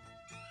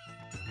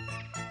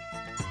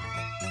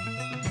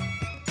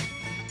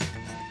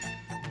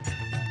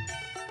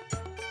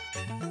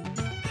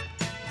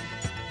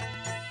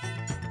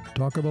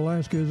 Talk of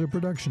Alaska is a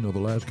production of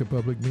Alaska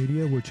Public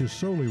Media, which is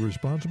solely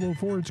responsible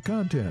for its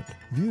content.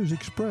 Views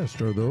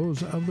expressed are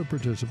those of the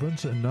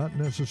participants and not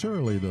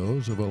necessarily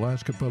those of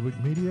Alaska Public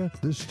Media,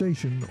 this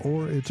station,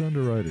 or its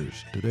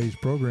underwriters. Today's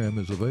program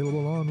is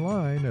available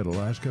online at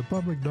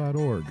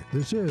alaskapublic.org.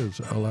 This is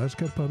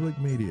Alaska Public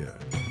Media.